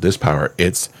use this power.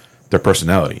 It's their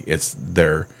personality. It's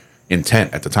their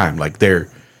intent at the time. Like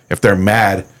if they're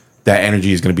mad, that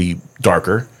energy is going to be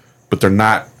darker, but they're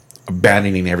not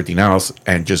abandoning everything else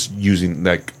and just using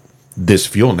like this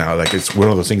fuel now. Like it's one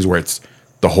of those things where it's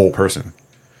the whole person.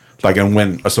 Like, and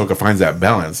when Ahsoka finds that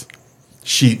balance,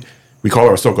 we call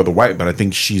her Ahsoka the White, but I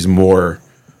think she's more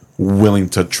willing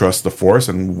to trust the Force,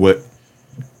 and what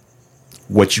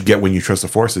you get when you trust the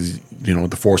Force is,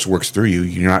 the Force works through you.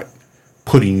 You're not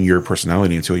putting your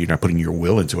personality into it. You're not putting your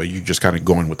will into it. You're just kind of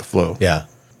going with the flow. Yeah.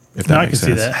 If No, that I makes can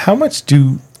see sense. that. How much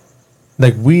do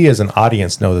we as an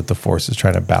audience know that the Force is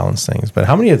trying to balance things, but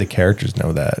how many of the characters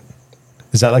know that?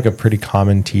 Is that like a pretty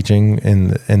common teaching in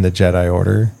the Jedi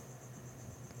Order?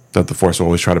 That the Force will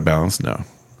always try to balance? No.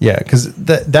 Yeah, because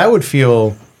that would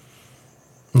feel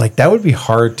like that would be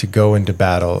hard to go into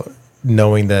battle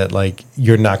knowing that like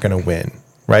you're not going to win,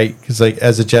 right? Because like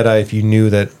as a Jedi, if you knew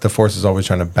that the Force is always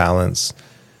trying to balance,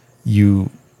 you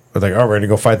like, oh, we're gonna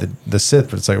go fight the Sith,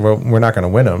 but it's like, well, we're not gonna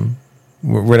win them.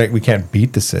 We can't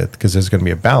beat the Sith because there's gonna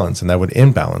be a balance, and that would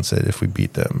imbalance it if we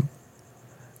beat them.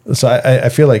 So I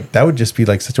feel like that would just be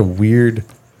like such a weird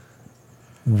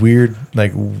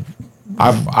like.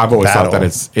 I've always battle. thought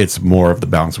that it's more of the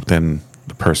balance within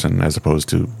the person as opposed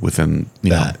to within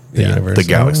That, the yeah. universe. the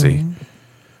galaxy.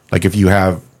 Like if you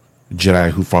have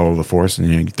Jedi who follow the Force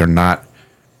and they're not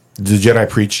the Jedi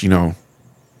preach,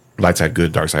 light side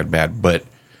good, dark side bad, but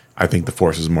I think the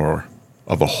Force is more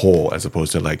of a whole as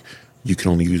opposed to like you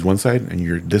can only use one side and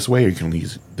you're this way, or you can only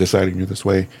use this side and you're this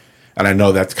way. And I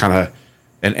know that's kind of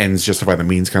an ends justify the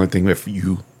means kind of thing. If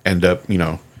you end up,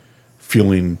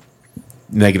 feeling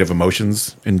negative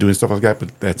emotions and doing stuff like that,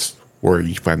 but that's where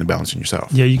you find the balance in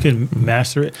yourself. Yeah, you can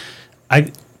master it.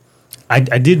 I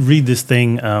did read this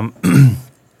thing.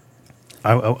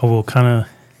 I will kind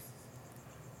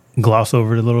of gloss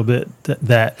over it a little bit.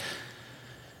 That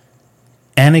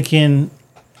Anakin,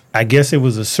 I guess it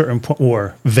was a certain point,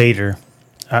 or Vader,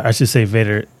 I should say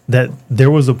Vader, that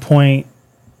there was a point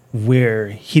where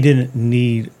he didn't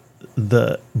need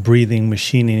the breathing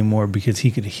machine anymore because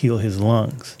he could heal his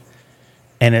lungs.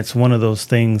 And it's one of those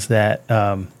things that,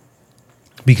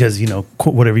 because,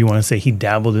 whatever you want to say, he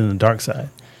dabbled in the dark side.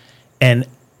 And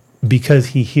because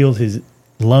he healed his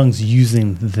lungs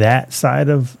using that side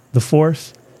of the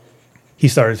Force, he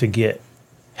started to get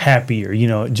happier,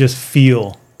 just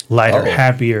feel lighter,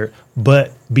 happier.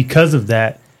 But because of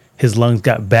that, his lungs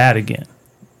got bad again.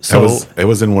 So it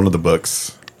was in one of the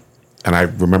books. And I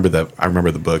remember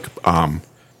the book.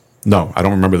 No, I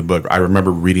don't remember the book. I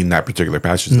remember reading that particular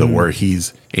passage though, where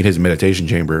he's in his meditation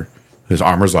chamber, his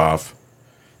armor's off,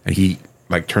 and he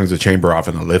like turns the chamber off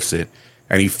and then lifts it,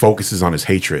 and he focuses on his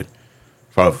hatred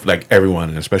of like everyone,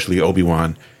 and especially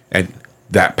Obi-Wan, and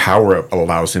that power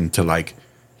allows him to like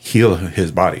heal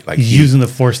his body. Like he's using the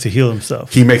Force to heal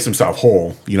himself. He makes himself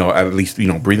whole, at least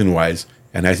breathing wise.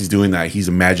 And as he's doing that, he's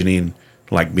imagining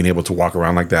like being able to walk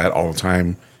around like that all the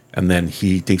time. And then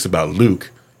he thinks about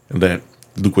Luke, and then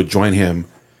Luke would join him,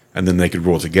 and then they could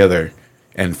roll together.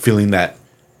 And feeling that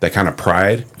kind of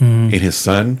pride in his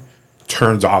son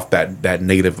turns off that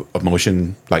negative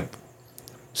emotion, like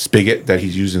spigot that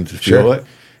he's using to feel it,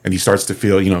 and he starts to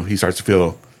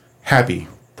feel happy,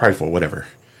 prideful, whatever.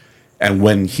 And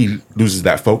when he loses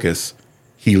that focus,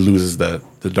 he loses the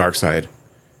dark side,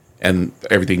 and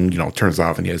everything turns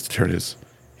off, and he has to turn his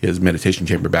meditation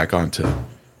chamber back on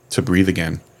to breathe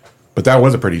again. But that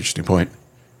was a pretty interesting point.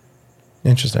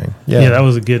 Interesting. Yeah, that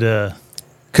was a good.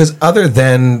 Because other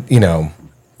than,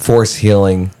 Force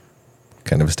healing,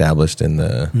 kind of established in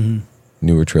the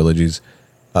newer trilogies,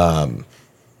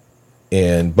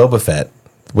 and Boba Fett,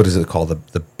 what is it called?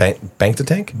 The bank to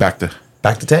tank? Back to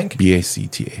tank?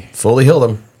 BACTA. Fully healed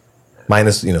him.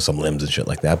 Minus, some limbs and shit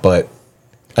like that. But,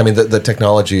 I mean, the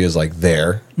technology is like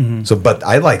there. So, but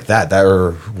I like that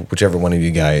or whichever one of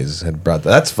you guys had brought that.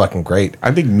 That's fucking great.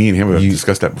 I think me and him have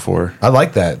discussed that before. I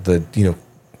like that.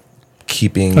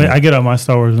 Keeping. I get all my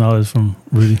Star Wars knowledge from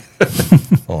Rudy.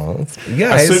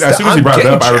 Yeah, As soon as he brought it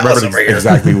up, I remembered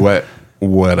exactly what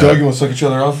Doug, you want to suck each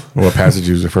other off? what passage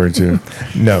he was referring to.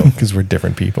 No, because we're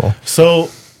different people. So,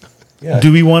 Yeah.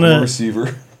 do we want to?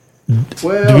 Receiver.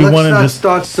 Well, Do we let's wanna not just-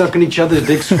 start sucking each other's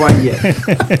dicks quite yet.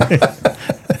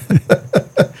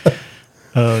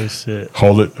 Oh shit!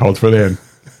 Hold for the end.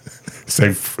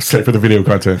 Save for the video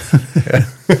content.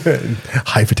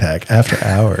 Hype attack after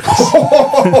hours.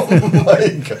 Oh my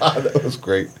god, that was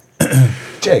great.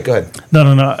 Jay, go ahead. No.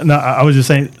 I was just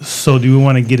saying. So, do we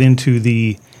want to get into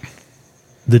the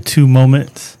two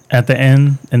moments at the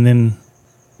end, and then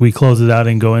we close it out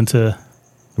and go into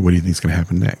What do you think is going to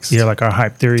happen next? like our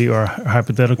hype theory or our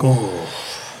hypothetical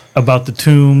about the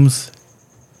tombs,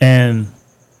 and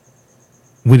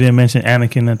we didn't mention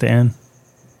Anakin at the end.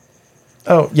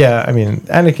 Oh yeah, I mean,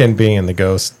 Anakin being in the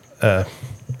ghost, it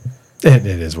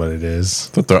is what it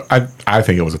is. I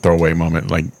think it was a throwaway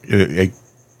moment. Like it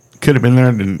could have been there,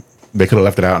 and they could have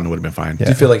left it out, and it would have been fine. Do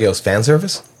you feel like it was fan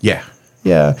service? Yeah.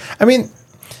 Yeah, I mean,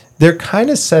 they're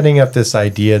kind of setting up this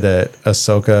idea that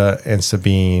Ahsoka and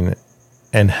Sabine,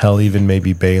 and hell, even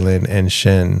maybe Balin and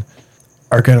Shin,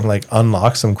 are gonna like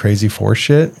unlock some crazy Force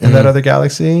shit in that other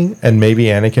galaxy, and maybe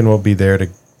Anakin will be there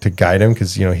to guide him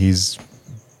because he's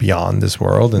beyond this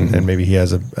world, and maybe he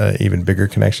has a even bigger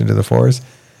connection to the Force.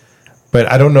 But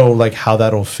I don't know like how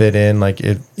that'll fit in. Like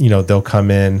they'll come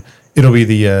in. It'll be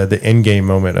the end game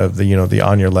moment of the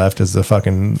on your left as the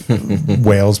fucking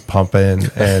whales pumping,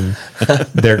 and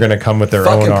they're gonna come with their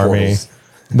own army.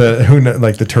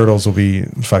 Portals. The turtles will be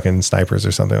fucking snipers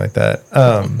or something like that.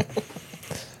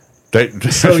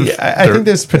 So yeah, I think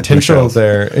there's potential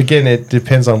there. Again, it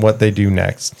depends on what they do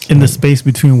next. In the space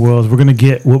between worlds, we're gonna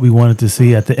get what we wanted to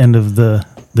see at the end of the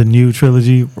new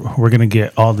trilogy. We're gonna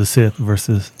get all the Sith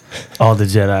versus all the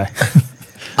Jedi.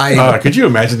 Could you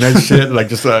imagine that shit? Like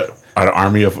just an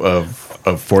army of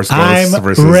Force ghosts I'm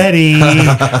versus ready. versus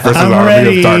I'm an army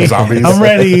ready. of dark zombies. I'm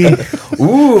ready.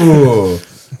 Ooh,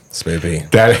 Spoopy.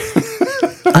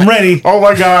 I'm ready. Oh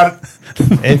my god!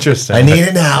 Interesting. I need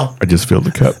it now. I just filled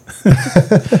the cup.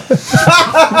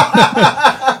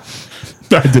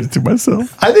 I did it to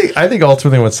myself. I think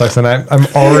ultimately what sucks, and I'm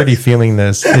already feeling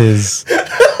this, is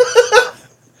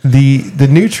the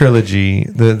new trilogy,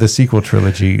 the sequel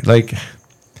trilogy. Like,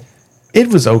 it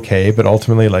was okay, but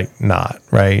ultimately, like, not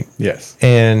right. Yes,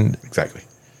 And exactly.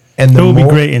 and It the will be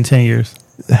more, great in 10 years.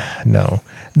 no,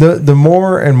 the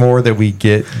more and more that we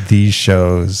get these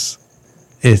shows,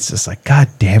 it's just like, God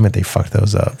damn it, they fucked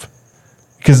those up.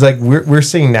 Because like we're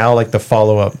seeing now, like the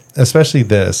follow up, especially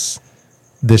this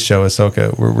show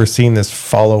Ahsoka, we're seeing this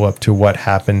follow up to what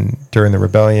happened during the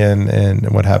rebellion and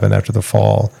what happened after the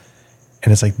fall,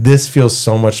 and it's like this feels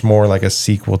so much more like a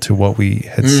sequel to what we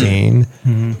had seen,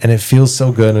 and it feels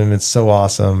so good and it's so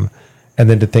awesome. And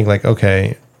then to think like,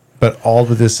 okay, but all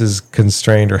of this is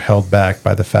constrained or held back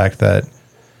by the fact that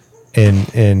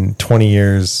in 20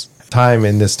 years time,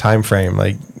 in this time frame,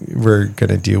 like we're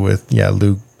gonna deal with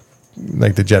Luke,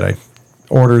 like the Jedi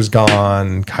Order's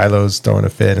gone, Kylo's throwing a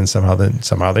fit, and somehow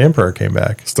the Emperor came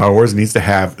back. Star Wars needs to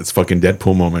have its fucking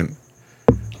Deadpool moment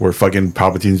where fucking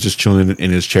Palpatine's just chilling in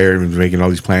his chair and making all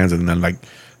these plans, and then like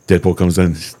Deadpool comes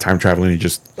in, time traveling, and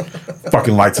just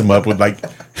fucking lights him up with like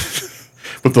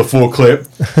with the full clip,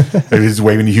 and he's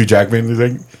waving to Hugh Jackman. He's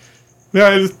like,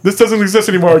 "Yeah, this doesn't exist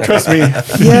anymore. Trust me.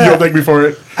 You'll thank me for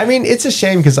it." I mean, it's a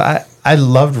shame because I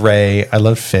loved Rey, I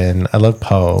loved Finn, I loved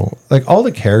Poe, like all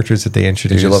the characters that they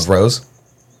introduced. Did you love Rose?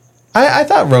 I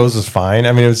thought Rose was fine.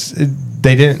 I mean,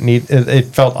 they didn't need. It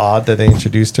felt odd that they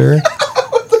introduced her.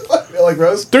 Like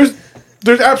Rose?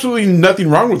 There's absolutely nothing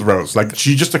wrong with Rose. Like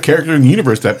she's just a character in the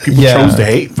universe that people Yeah. chose to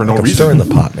hate for no I'm reason. stirring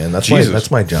the pot, man. That's Jesus.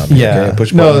 my job. Yeah, Okay?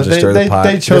 Push no, buttons to stir the pot.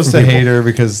 they chose to Different hate people. her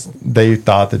because they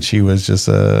thought that she was just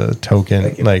a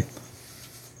token, like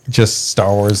just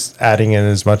Star Wars adding in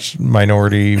as much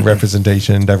minority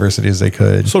representation, diversity as they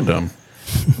could. So dumb.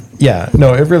 Yeah,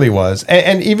 no, it really was.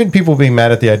 And even people being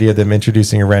mad at the idea of them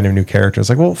introducing a random new character. It's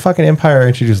like, well, fucking Empire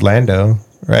introduced Lando,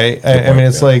 right? I mean,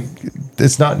 it's like,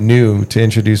 it's not new to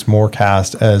introduce more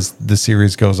cast as the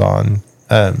series goes on.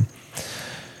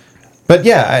 But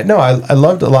yeah, I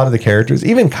loved a lot of the characters.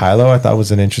 Even Kylo, I thought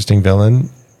was an interesting villain.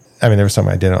 I mean, there was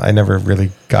something I never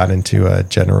really got into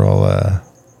General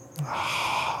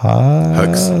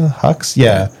Hux.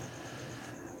 Yeah.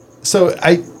 So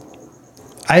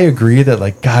I agree that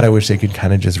like, God, I wish they could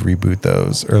kind of just reboot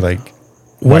those or like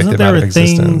wipe Wasn't them out there of a thing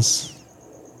existence.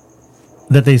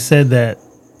 that they said that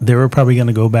they were probably going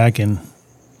to go back and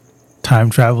time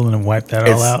travel and wipe that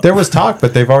all out? There was talk,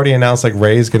 but they've already announced like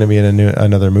Rey is going to be in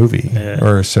another movie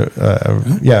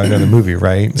another movie,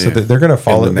 right? So Yeah. they're going to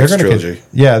follow. In the next they're going trilogy.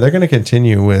 they're going to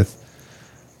continue with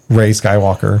Rey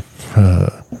Skywalker,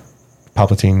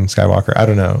 Palpatine Skywalker. I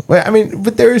don't know. Well, I mean,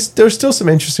 but there's still some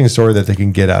interesting story that they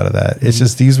can get out of that. It's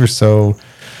just these were so.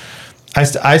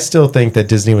 I still think that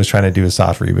Disney was trying to do a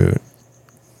soft reboot,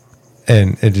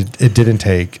 and it didn't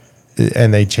take.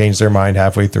 And they changed their mind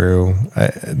halfway through,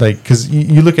 because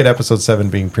you look at episode 7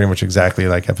 being pretty much exactly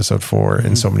like episode 4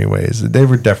 in so many ways. They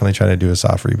were definitely trying to do a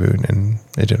soft reboot, and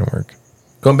it didn't work.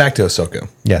 Going back to Ahsoka,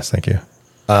 Yes, thank you.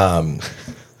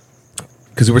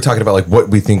 because we were talking about like what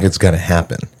we think is going to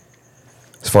happen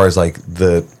as far as like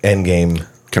the end game.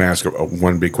 Can I ask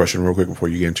one big question real quick before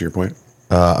you get into your point?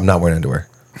 I'm not wearing underwear.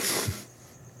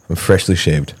 I'm freshly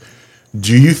shaved.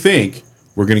 Do you think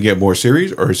we're going to get more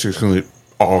series, or is it going to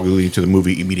all lead to the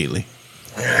movie immediately?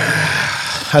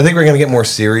 I think we're going to get more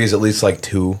series, at least like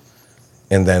 2,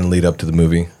 and then lead up to the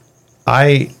movie.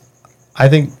 I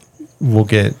think we'll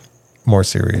get more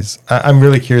series. I'm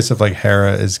really curious if like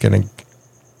Hera is gonna.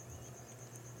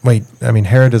 Wait, I mean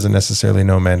Hera doesn't necessarily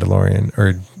know Mandalorian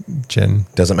or Jin.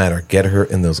 Doesn't matter. Get her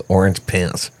in those orange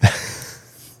pants.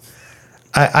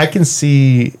 I can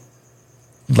see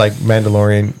like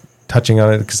Mandalorian touching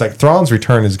on it because like Thrawn's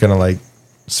return is gonna like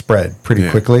spread pretty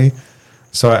quickly.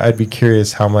 So I'd be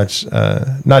curious how much,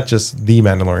 not just the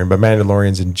Mandalorian, but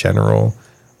Mandalorians in general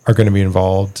are going to be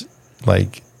involved,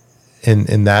 like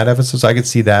in that episode. So I could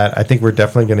see that. I think we're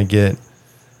definitely going to get.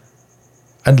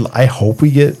 I hope we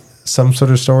get some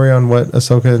sort of story on what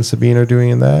Ahsoka and Sabine are doing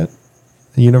in that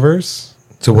universe.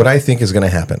 So what I think is going to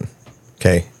happen,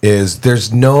 okay, is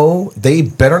they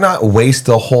better not waste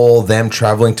the whole them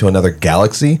traveling to another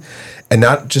galaxy, and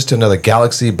not just another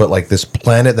galaxy, but like this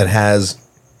planet that has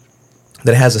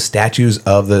the statues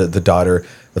of the daughter,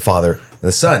 the father, and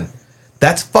the son.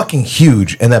 That's fucking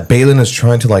huge, and that Balin is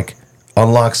trying to like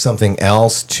unlock something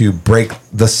else to break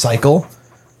the cycle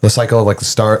of like the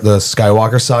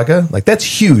Skywalker saga. Like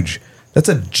that's huge. That's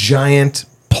a giant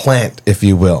plant, if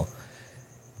you will.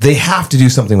 They have to do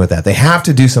something with that. They have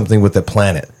to do something with the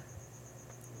planet.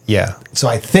 Yeah. So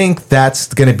I think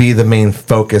that's going to be the main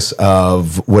focus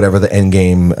of whatever the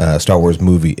Endgame Star Wars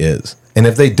movie is. And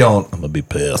if they don't, I'm going to be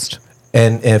pissed.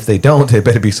 And if they don't, it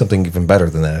better be something even better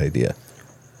than that idea.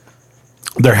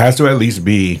 There has to at least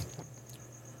be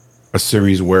a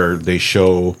series where they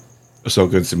show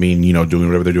Ahsoka and Sabine, doing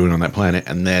whatever they're doing on that planet,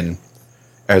 and then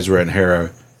Ezra and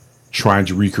Hera trying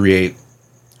to recreate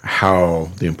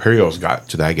how the Imperials got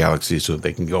to that galaxy so that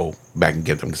they can go back and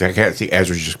get them. Because I can't see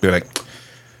Ezra just be like,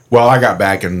 well, I got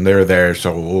back and they're there,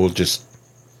 so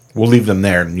we'll leave them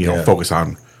there and focus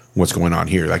on what's going on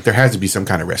here. Like there has to be some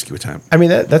kind of rescue attempt. I mean,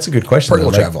 that's a good question.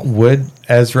 Purple travel. Would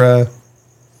Ezra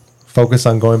focus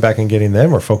on going back and getting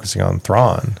them, or focusing on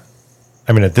Thrawn?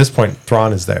 I mean, at this point,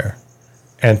 Thrawn is there,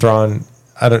 and Thrawn.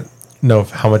 I don't know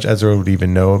how much Ezra would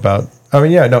even know about. I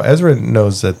mean, Ezra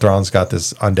knows that Thrawn's got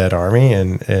this undead army,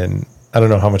 and I don't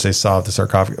know how much they saw of the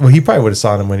sarcophagus. Well, he probably would have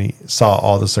saw them when he saw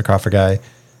all the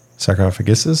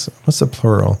sarcophaguses. What's the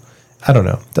plural? I don't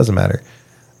know. Doesn't matter.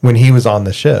 When he was on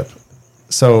the ship.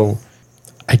 So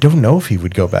I don't know if he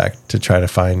would go back to try to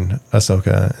find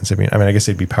Ahsoka and Sabine. I mean, I guess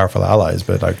they'd be powerful allies,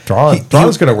 but like Thrawn's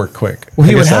going to work quick. Well,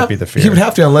 he would be the fear. He would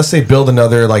have to, unless they build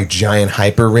another like giant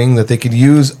hyper ring that they could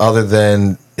use, other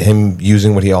than him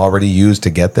using what he already used to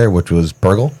get there, which was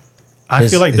Purgle. I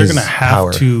feel like they're going to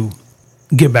have to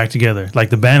get back together. Like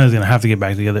the band is going to have to get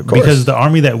back together because the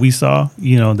army that we saw,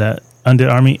 that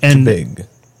undead army, and big.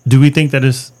 Do we think that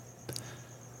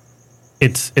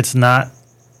it's not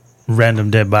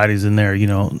random dead bodies in there,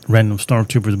 random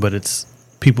stormtroopers, but it's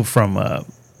people from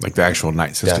like the actual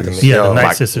Night Sisters. The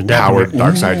Night Sisters, powered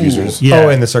dark side users. Yeah. Oh,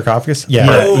 in the sarcophagus?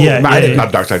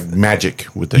 Not dark side, magic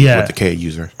with the K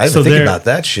user. I didn't think about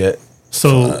that shit.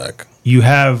 So you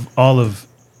have all of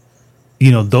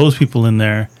those people in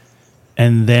there,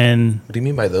 and then what do you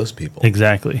mean by those people?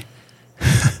 Exactly.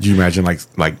 Do you imagine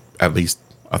like at least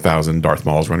 1,000 Darth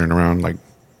Mauls running around? Like,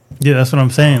 yeah, that's what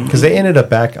I'm saying. Because they ended up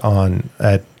back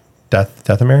at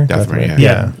Dathomir? Dathomir,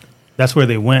 yeah. That's where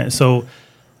they went. So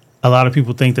a lot of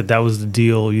people think that was the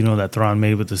deal, that Thrawn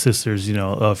made with the sisters,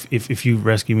 of if you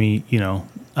rescue me,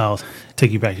 I'll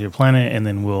take you back to your planet and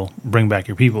then we'll bring back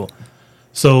your people.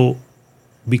 So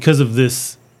because of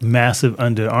this massive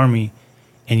undead army,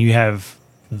 and you have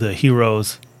the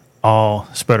heroes all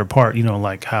spread apart,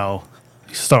 like how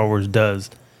Star Wars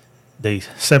does, they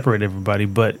separate everybody,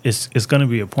 but it's going to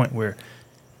be a point where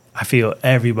I feel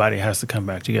everybody has to come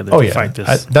back together to fight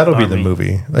this. That'll be the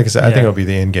movie. Like I said, I think it'll be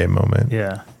the end game moment.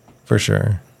 Yeah. For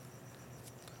sure.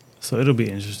 So it'll be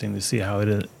interesting to see how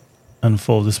it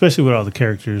unfolds, especially with all the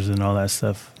characters and all that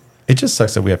stuff. It just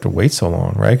sucks that we have to wait so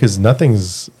long, right? Because nothing,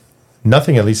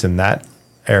 at least in that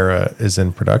era, is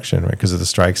in production, right? Because of the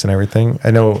strikes and everything.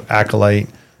 I know Acolyte,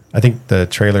 I think the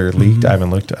trailer leaked. Mm-hmm. I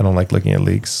haven't looked. I don't like looking at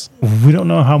leaks. We don't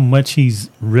know how much he's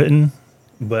written,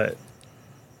 but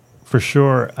for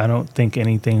sure, I don't think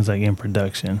anything's like in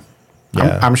production.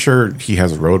 Yeah. I'm sure he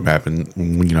has a roadmap,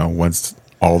 and once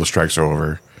all the strikes are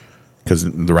over, because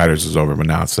the writers is over, but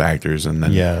now it's the actors, and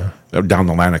then down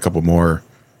the line a couple more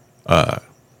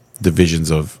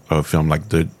divisions of film, like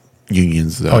the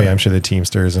unions. I'm sure the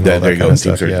Teamsters and all that kind of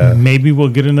stuff. Yeah. Maybe we'll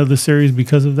get another series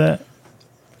because of that.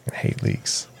 I hate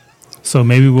leaks. So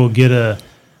maybe we'll get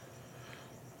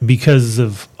because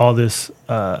of all this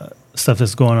stuff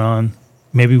that's going on,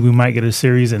 maybe we might get a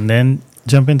series and then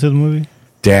jump into the movie.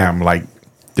 Damn, like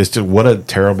what a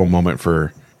terrible moment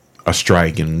for a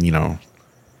strike and,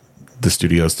 the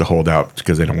studios to hold out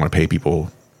because they don't want to pay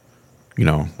people,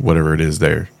 whatever it is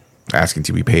they're asking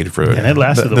to be paid for. And it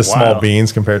lasted the small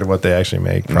beans compared to what they actually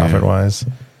make profit wise.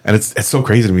 And it's so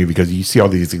crazy to me because you see all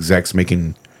these execs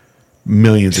making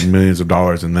millions and millions of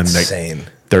dollars, and then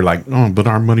they're like, oh, but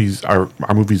our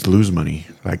movies lose money.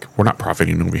 Like, we're not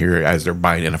profiting over here as they're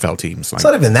buying NFL teams. Like, it's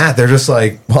not even that. They're just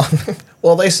like,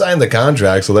 well, they signed the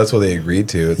contract, so that's what they agreed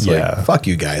to. It's like, fuck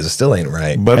you guys. It still ain't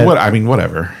right. But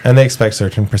whatever. And they expect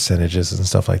certain percentages and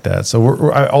stuff like that.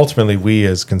 So ultimately, we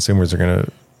as consumers are going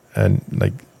to, and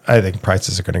like, I think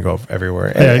prices are going to go up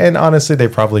everywhere. Yeah. And honestly, they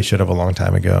probably should have a long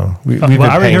time ago. We've Well, been I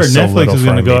already paying heard so Netflix little is for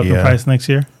going to our go up in media. price next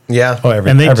year. Yeah. Oh,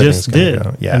 And they everything's just gonna did.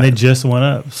 go. Yeah. And they just went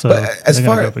up. So But as they're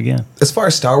gonna far go up again. as far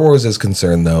as Star Wars is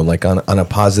concerned, though, like on a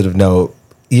positive note,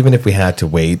 even if we had to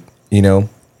wait,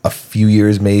 a few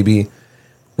years maybe,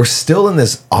 we're still in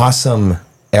this awesome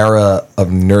era of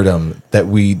nerdom that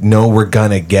we know we're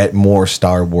gonna get more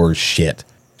Star Wars shit.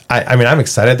 I mean, I'm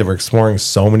excited that we're exploring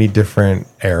so many different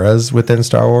eras within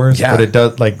Star Wars. Yeah. But it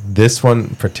does, like this one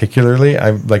particularly,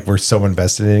 I'm like, we're so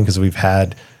invested in because we've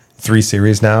had 3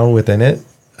 series now within it.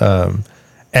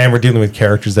 And we're dealing with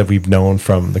characters that we've known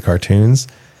from the cartoons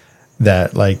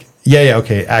that like, yeah,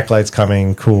 okay, Acolyte's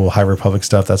coming, cool, High Republic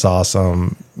stuff, that's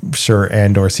awesome. Sure,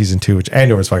 Andor season 2, which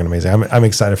Andor is fucking amazing. I'm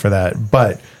excited for that.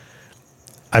 But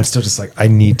I'm still just like, I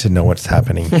need to know what's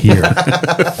happening here.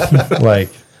 Like,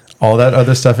 all that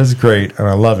other stuff is great and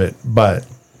I love it, but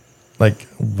like,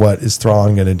 what is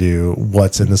Thrawn gonna do?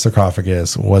 What's in the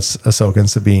sarcophagus? What's Ahsoka and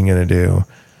Sabine gonna do?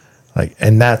 Like,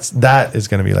 and that is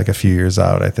gonna be like a few years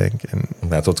out, I think. And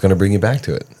That's what's gonna bring you back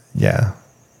to it. yeah,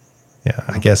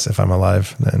 I guess if I'm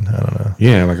alive, then I don't know.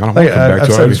 Yeah, like I don't want Like, to come back I've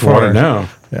to it. said I just want it before. now.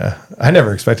 Yeah, I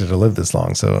never expected to live this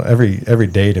long, so every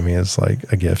day to me is like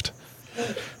a gift.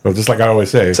 Well, just like I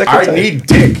always say, Second I time. need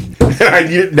dick. And I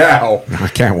need it now. I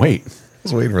can't wait. I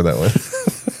was waiting for that one.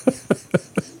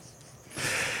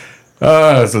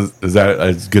 So is that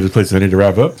as good a place as any to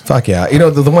wrap up? Fuck yeah.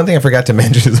 The one thing I forgot to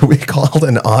mention is that we called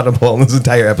an audible in this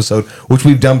entire episode, which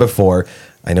we've done before.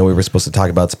 I know we were supposed to talk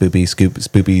about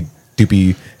spoopy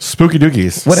doopy, Spooky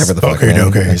Dookies. whatever the fuck. Spooky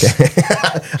man. dookies.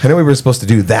 Okay. I know we were supposed to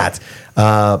do that,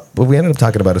 but we ended up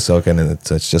talking about Ahsoka, and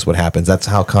it's just what happens. That's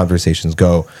how conversations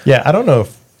go. Yeah, I don't know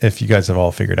if you guys have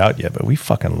all figured out yet, but we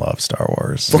fucking love Star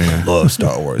Wars. Fucking love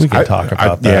Star Wars. We can talk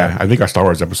about that. Yeah, I think our Star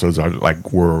Wars episodes are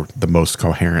like were the most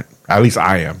coherent. At least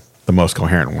I am the most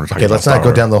coherent when we're talking Okay, about let's Star not go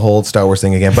Wars. down the whole Star Wars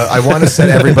thing again, but I want to set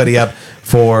everybody up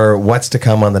for what's to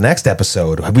come on the next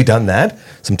episode. Have we done that?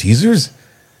 Some teasers?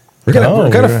 We're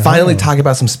gonna finally talk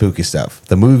about some spooky stuff.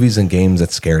 The movies and games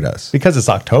that scared us. Because it's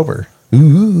October.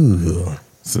 Ooh.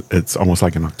 It's almost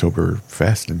like an October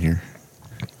fest in here.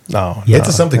 No, It's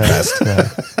a something fest.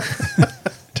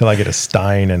 Till I get a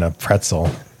Stein and a pretzel.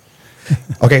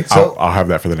 Okay, so I'll have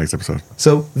that for the next episode.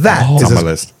 so that It's is on my as,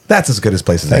 list. That's as good as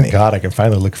place as Thank any. God I can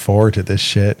finally look forward to this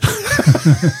shit.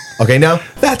 Okay, now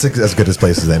that's as good as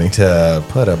place as any to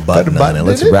put a button on button it.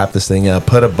 Let's in it? wrap this thing up.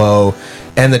 Put a bow,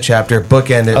 end the chapter,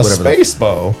 bookend it. A whatever. space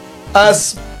bow. A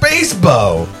space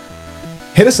bow.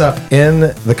 Hit us up in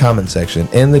the comment section,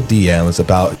 in the DMs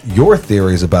about your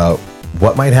theories about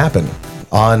what might happen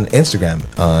on Instagram,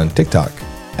 on TikTok,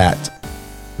 at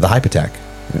The Hype Attack.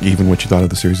 Even what you thought of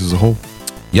the series as a whole.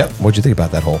 Yep. What'd you think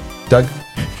about that whole? Doug?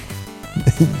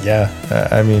 Yeah,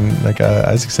 I mean, like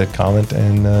Isaac said, comment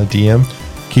and DM.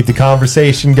 Keep the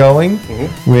conversation going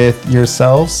with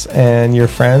yourselves and your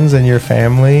friends and your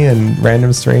family and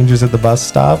random strangers at the bus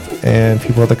stop and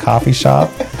people at the coffee shop.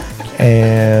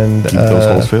 And Keep those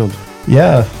holes filled.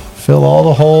 yeah, fill all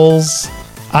the holes.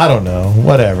 I don't know,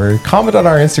 whatever. Comment on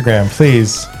our Instagram,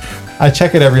 please. I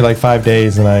check it every like 5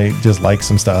 days and I just like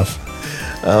some stuff.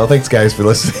 Thanks, guys, for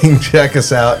listening. Check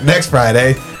us out next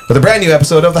Friday with a brand new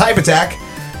episode of The Hype Attack.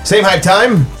 Same hype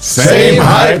time, Same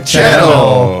hype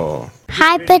channel.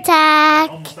 Hype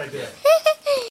attack.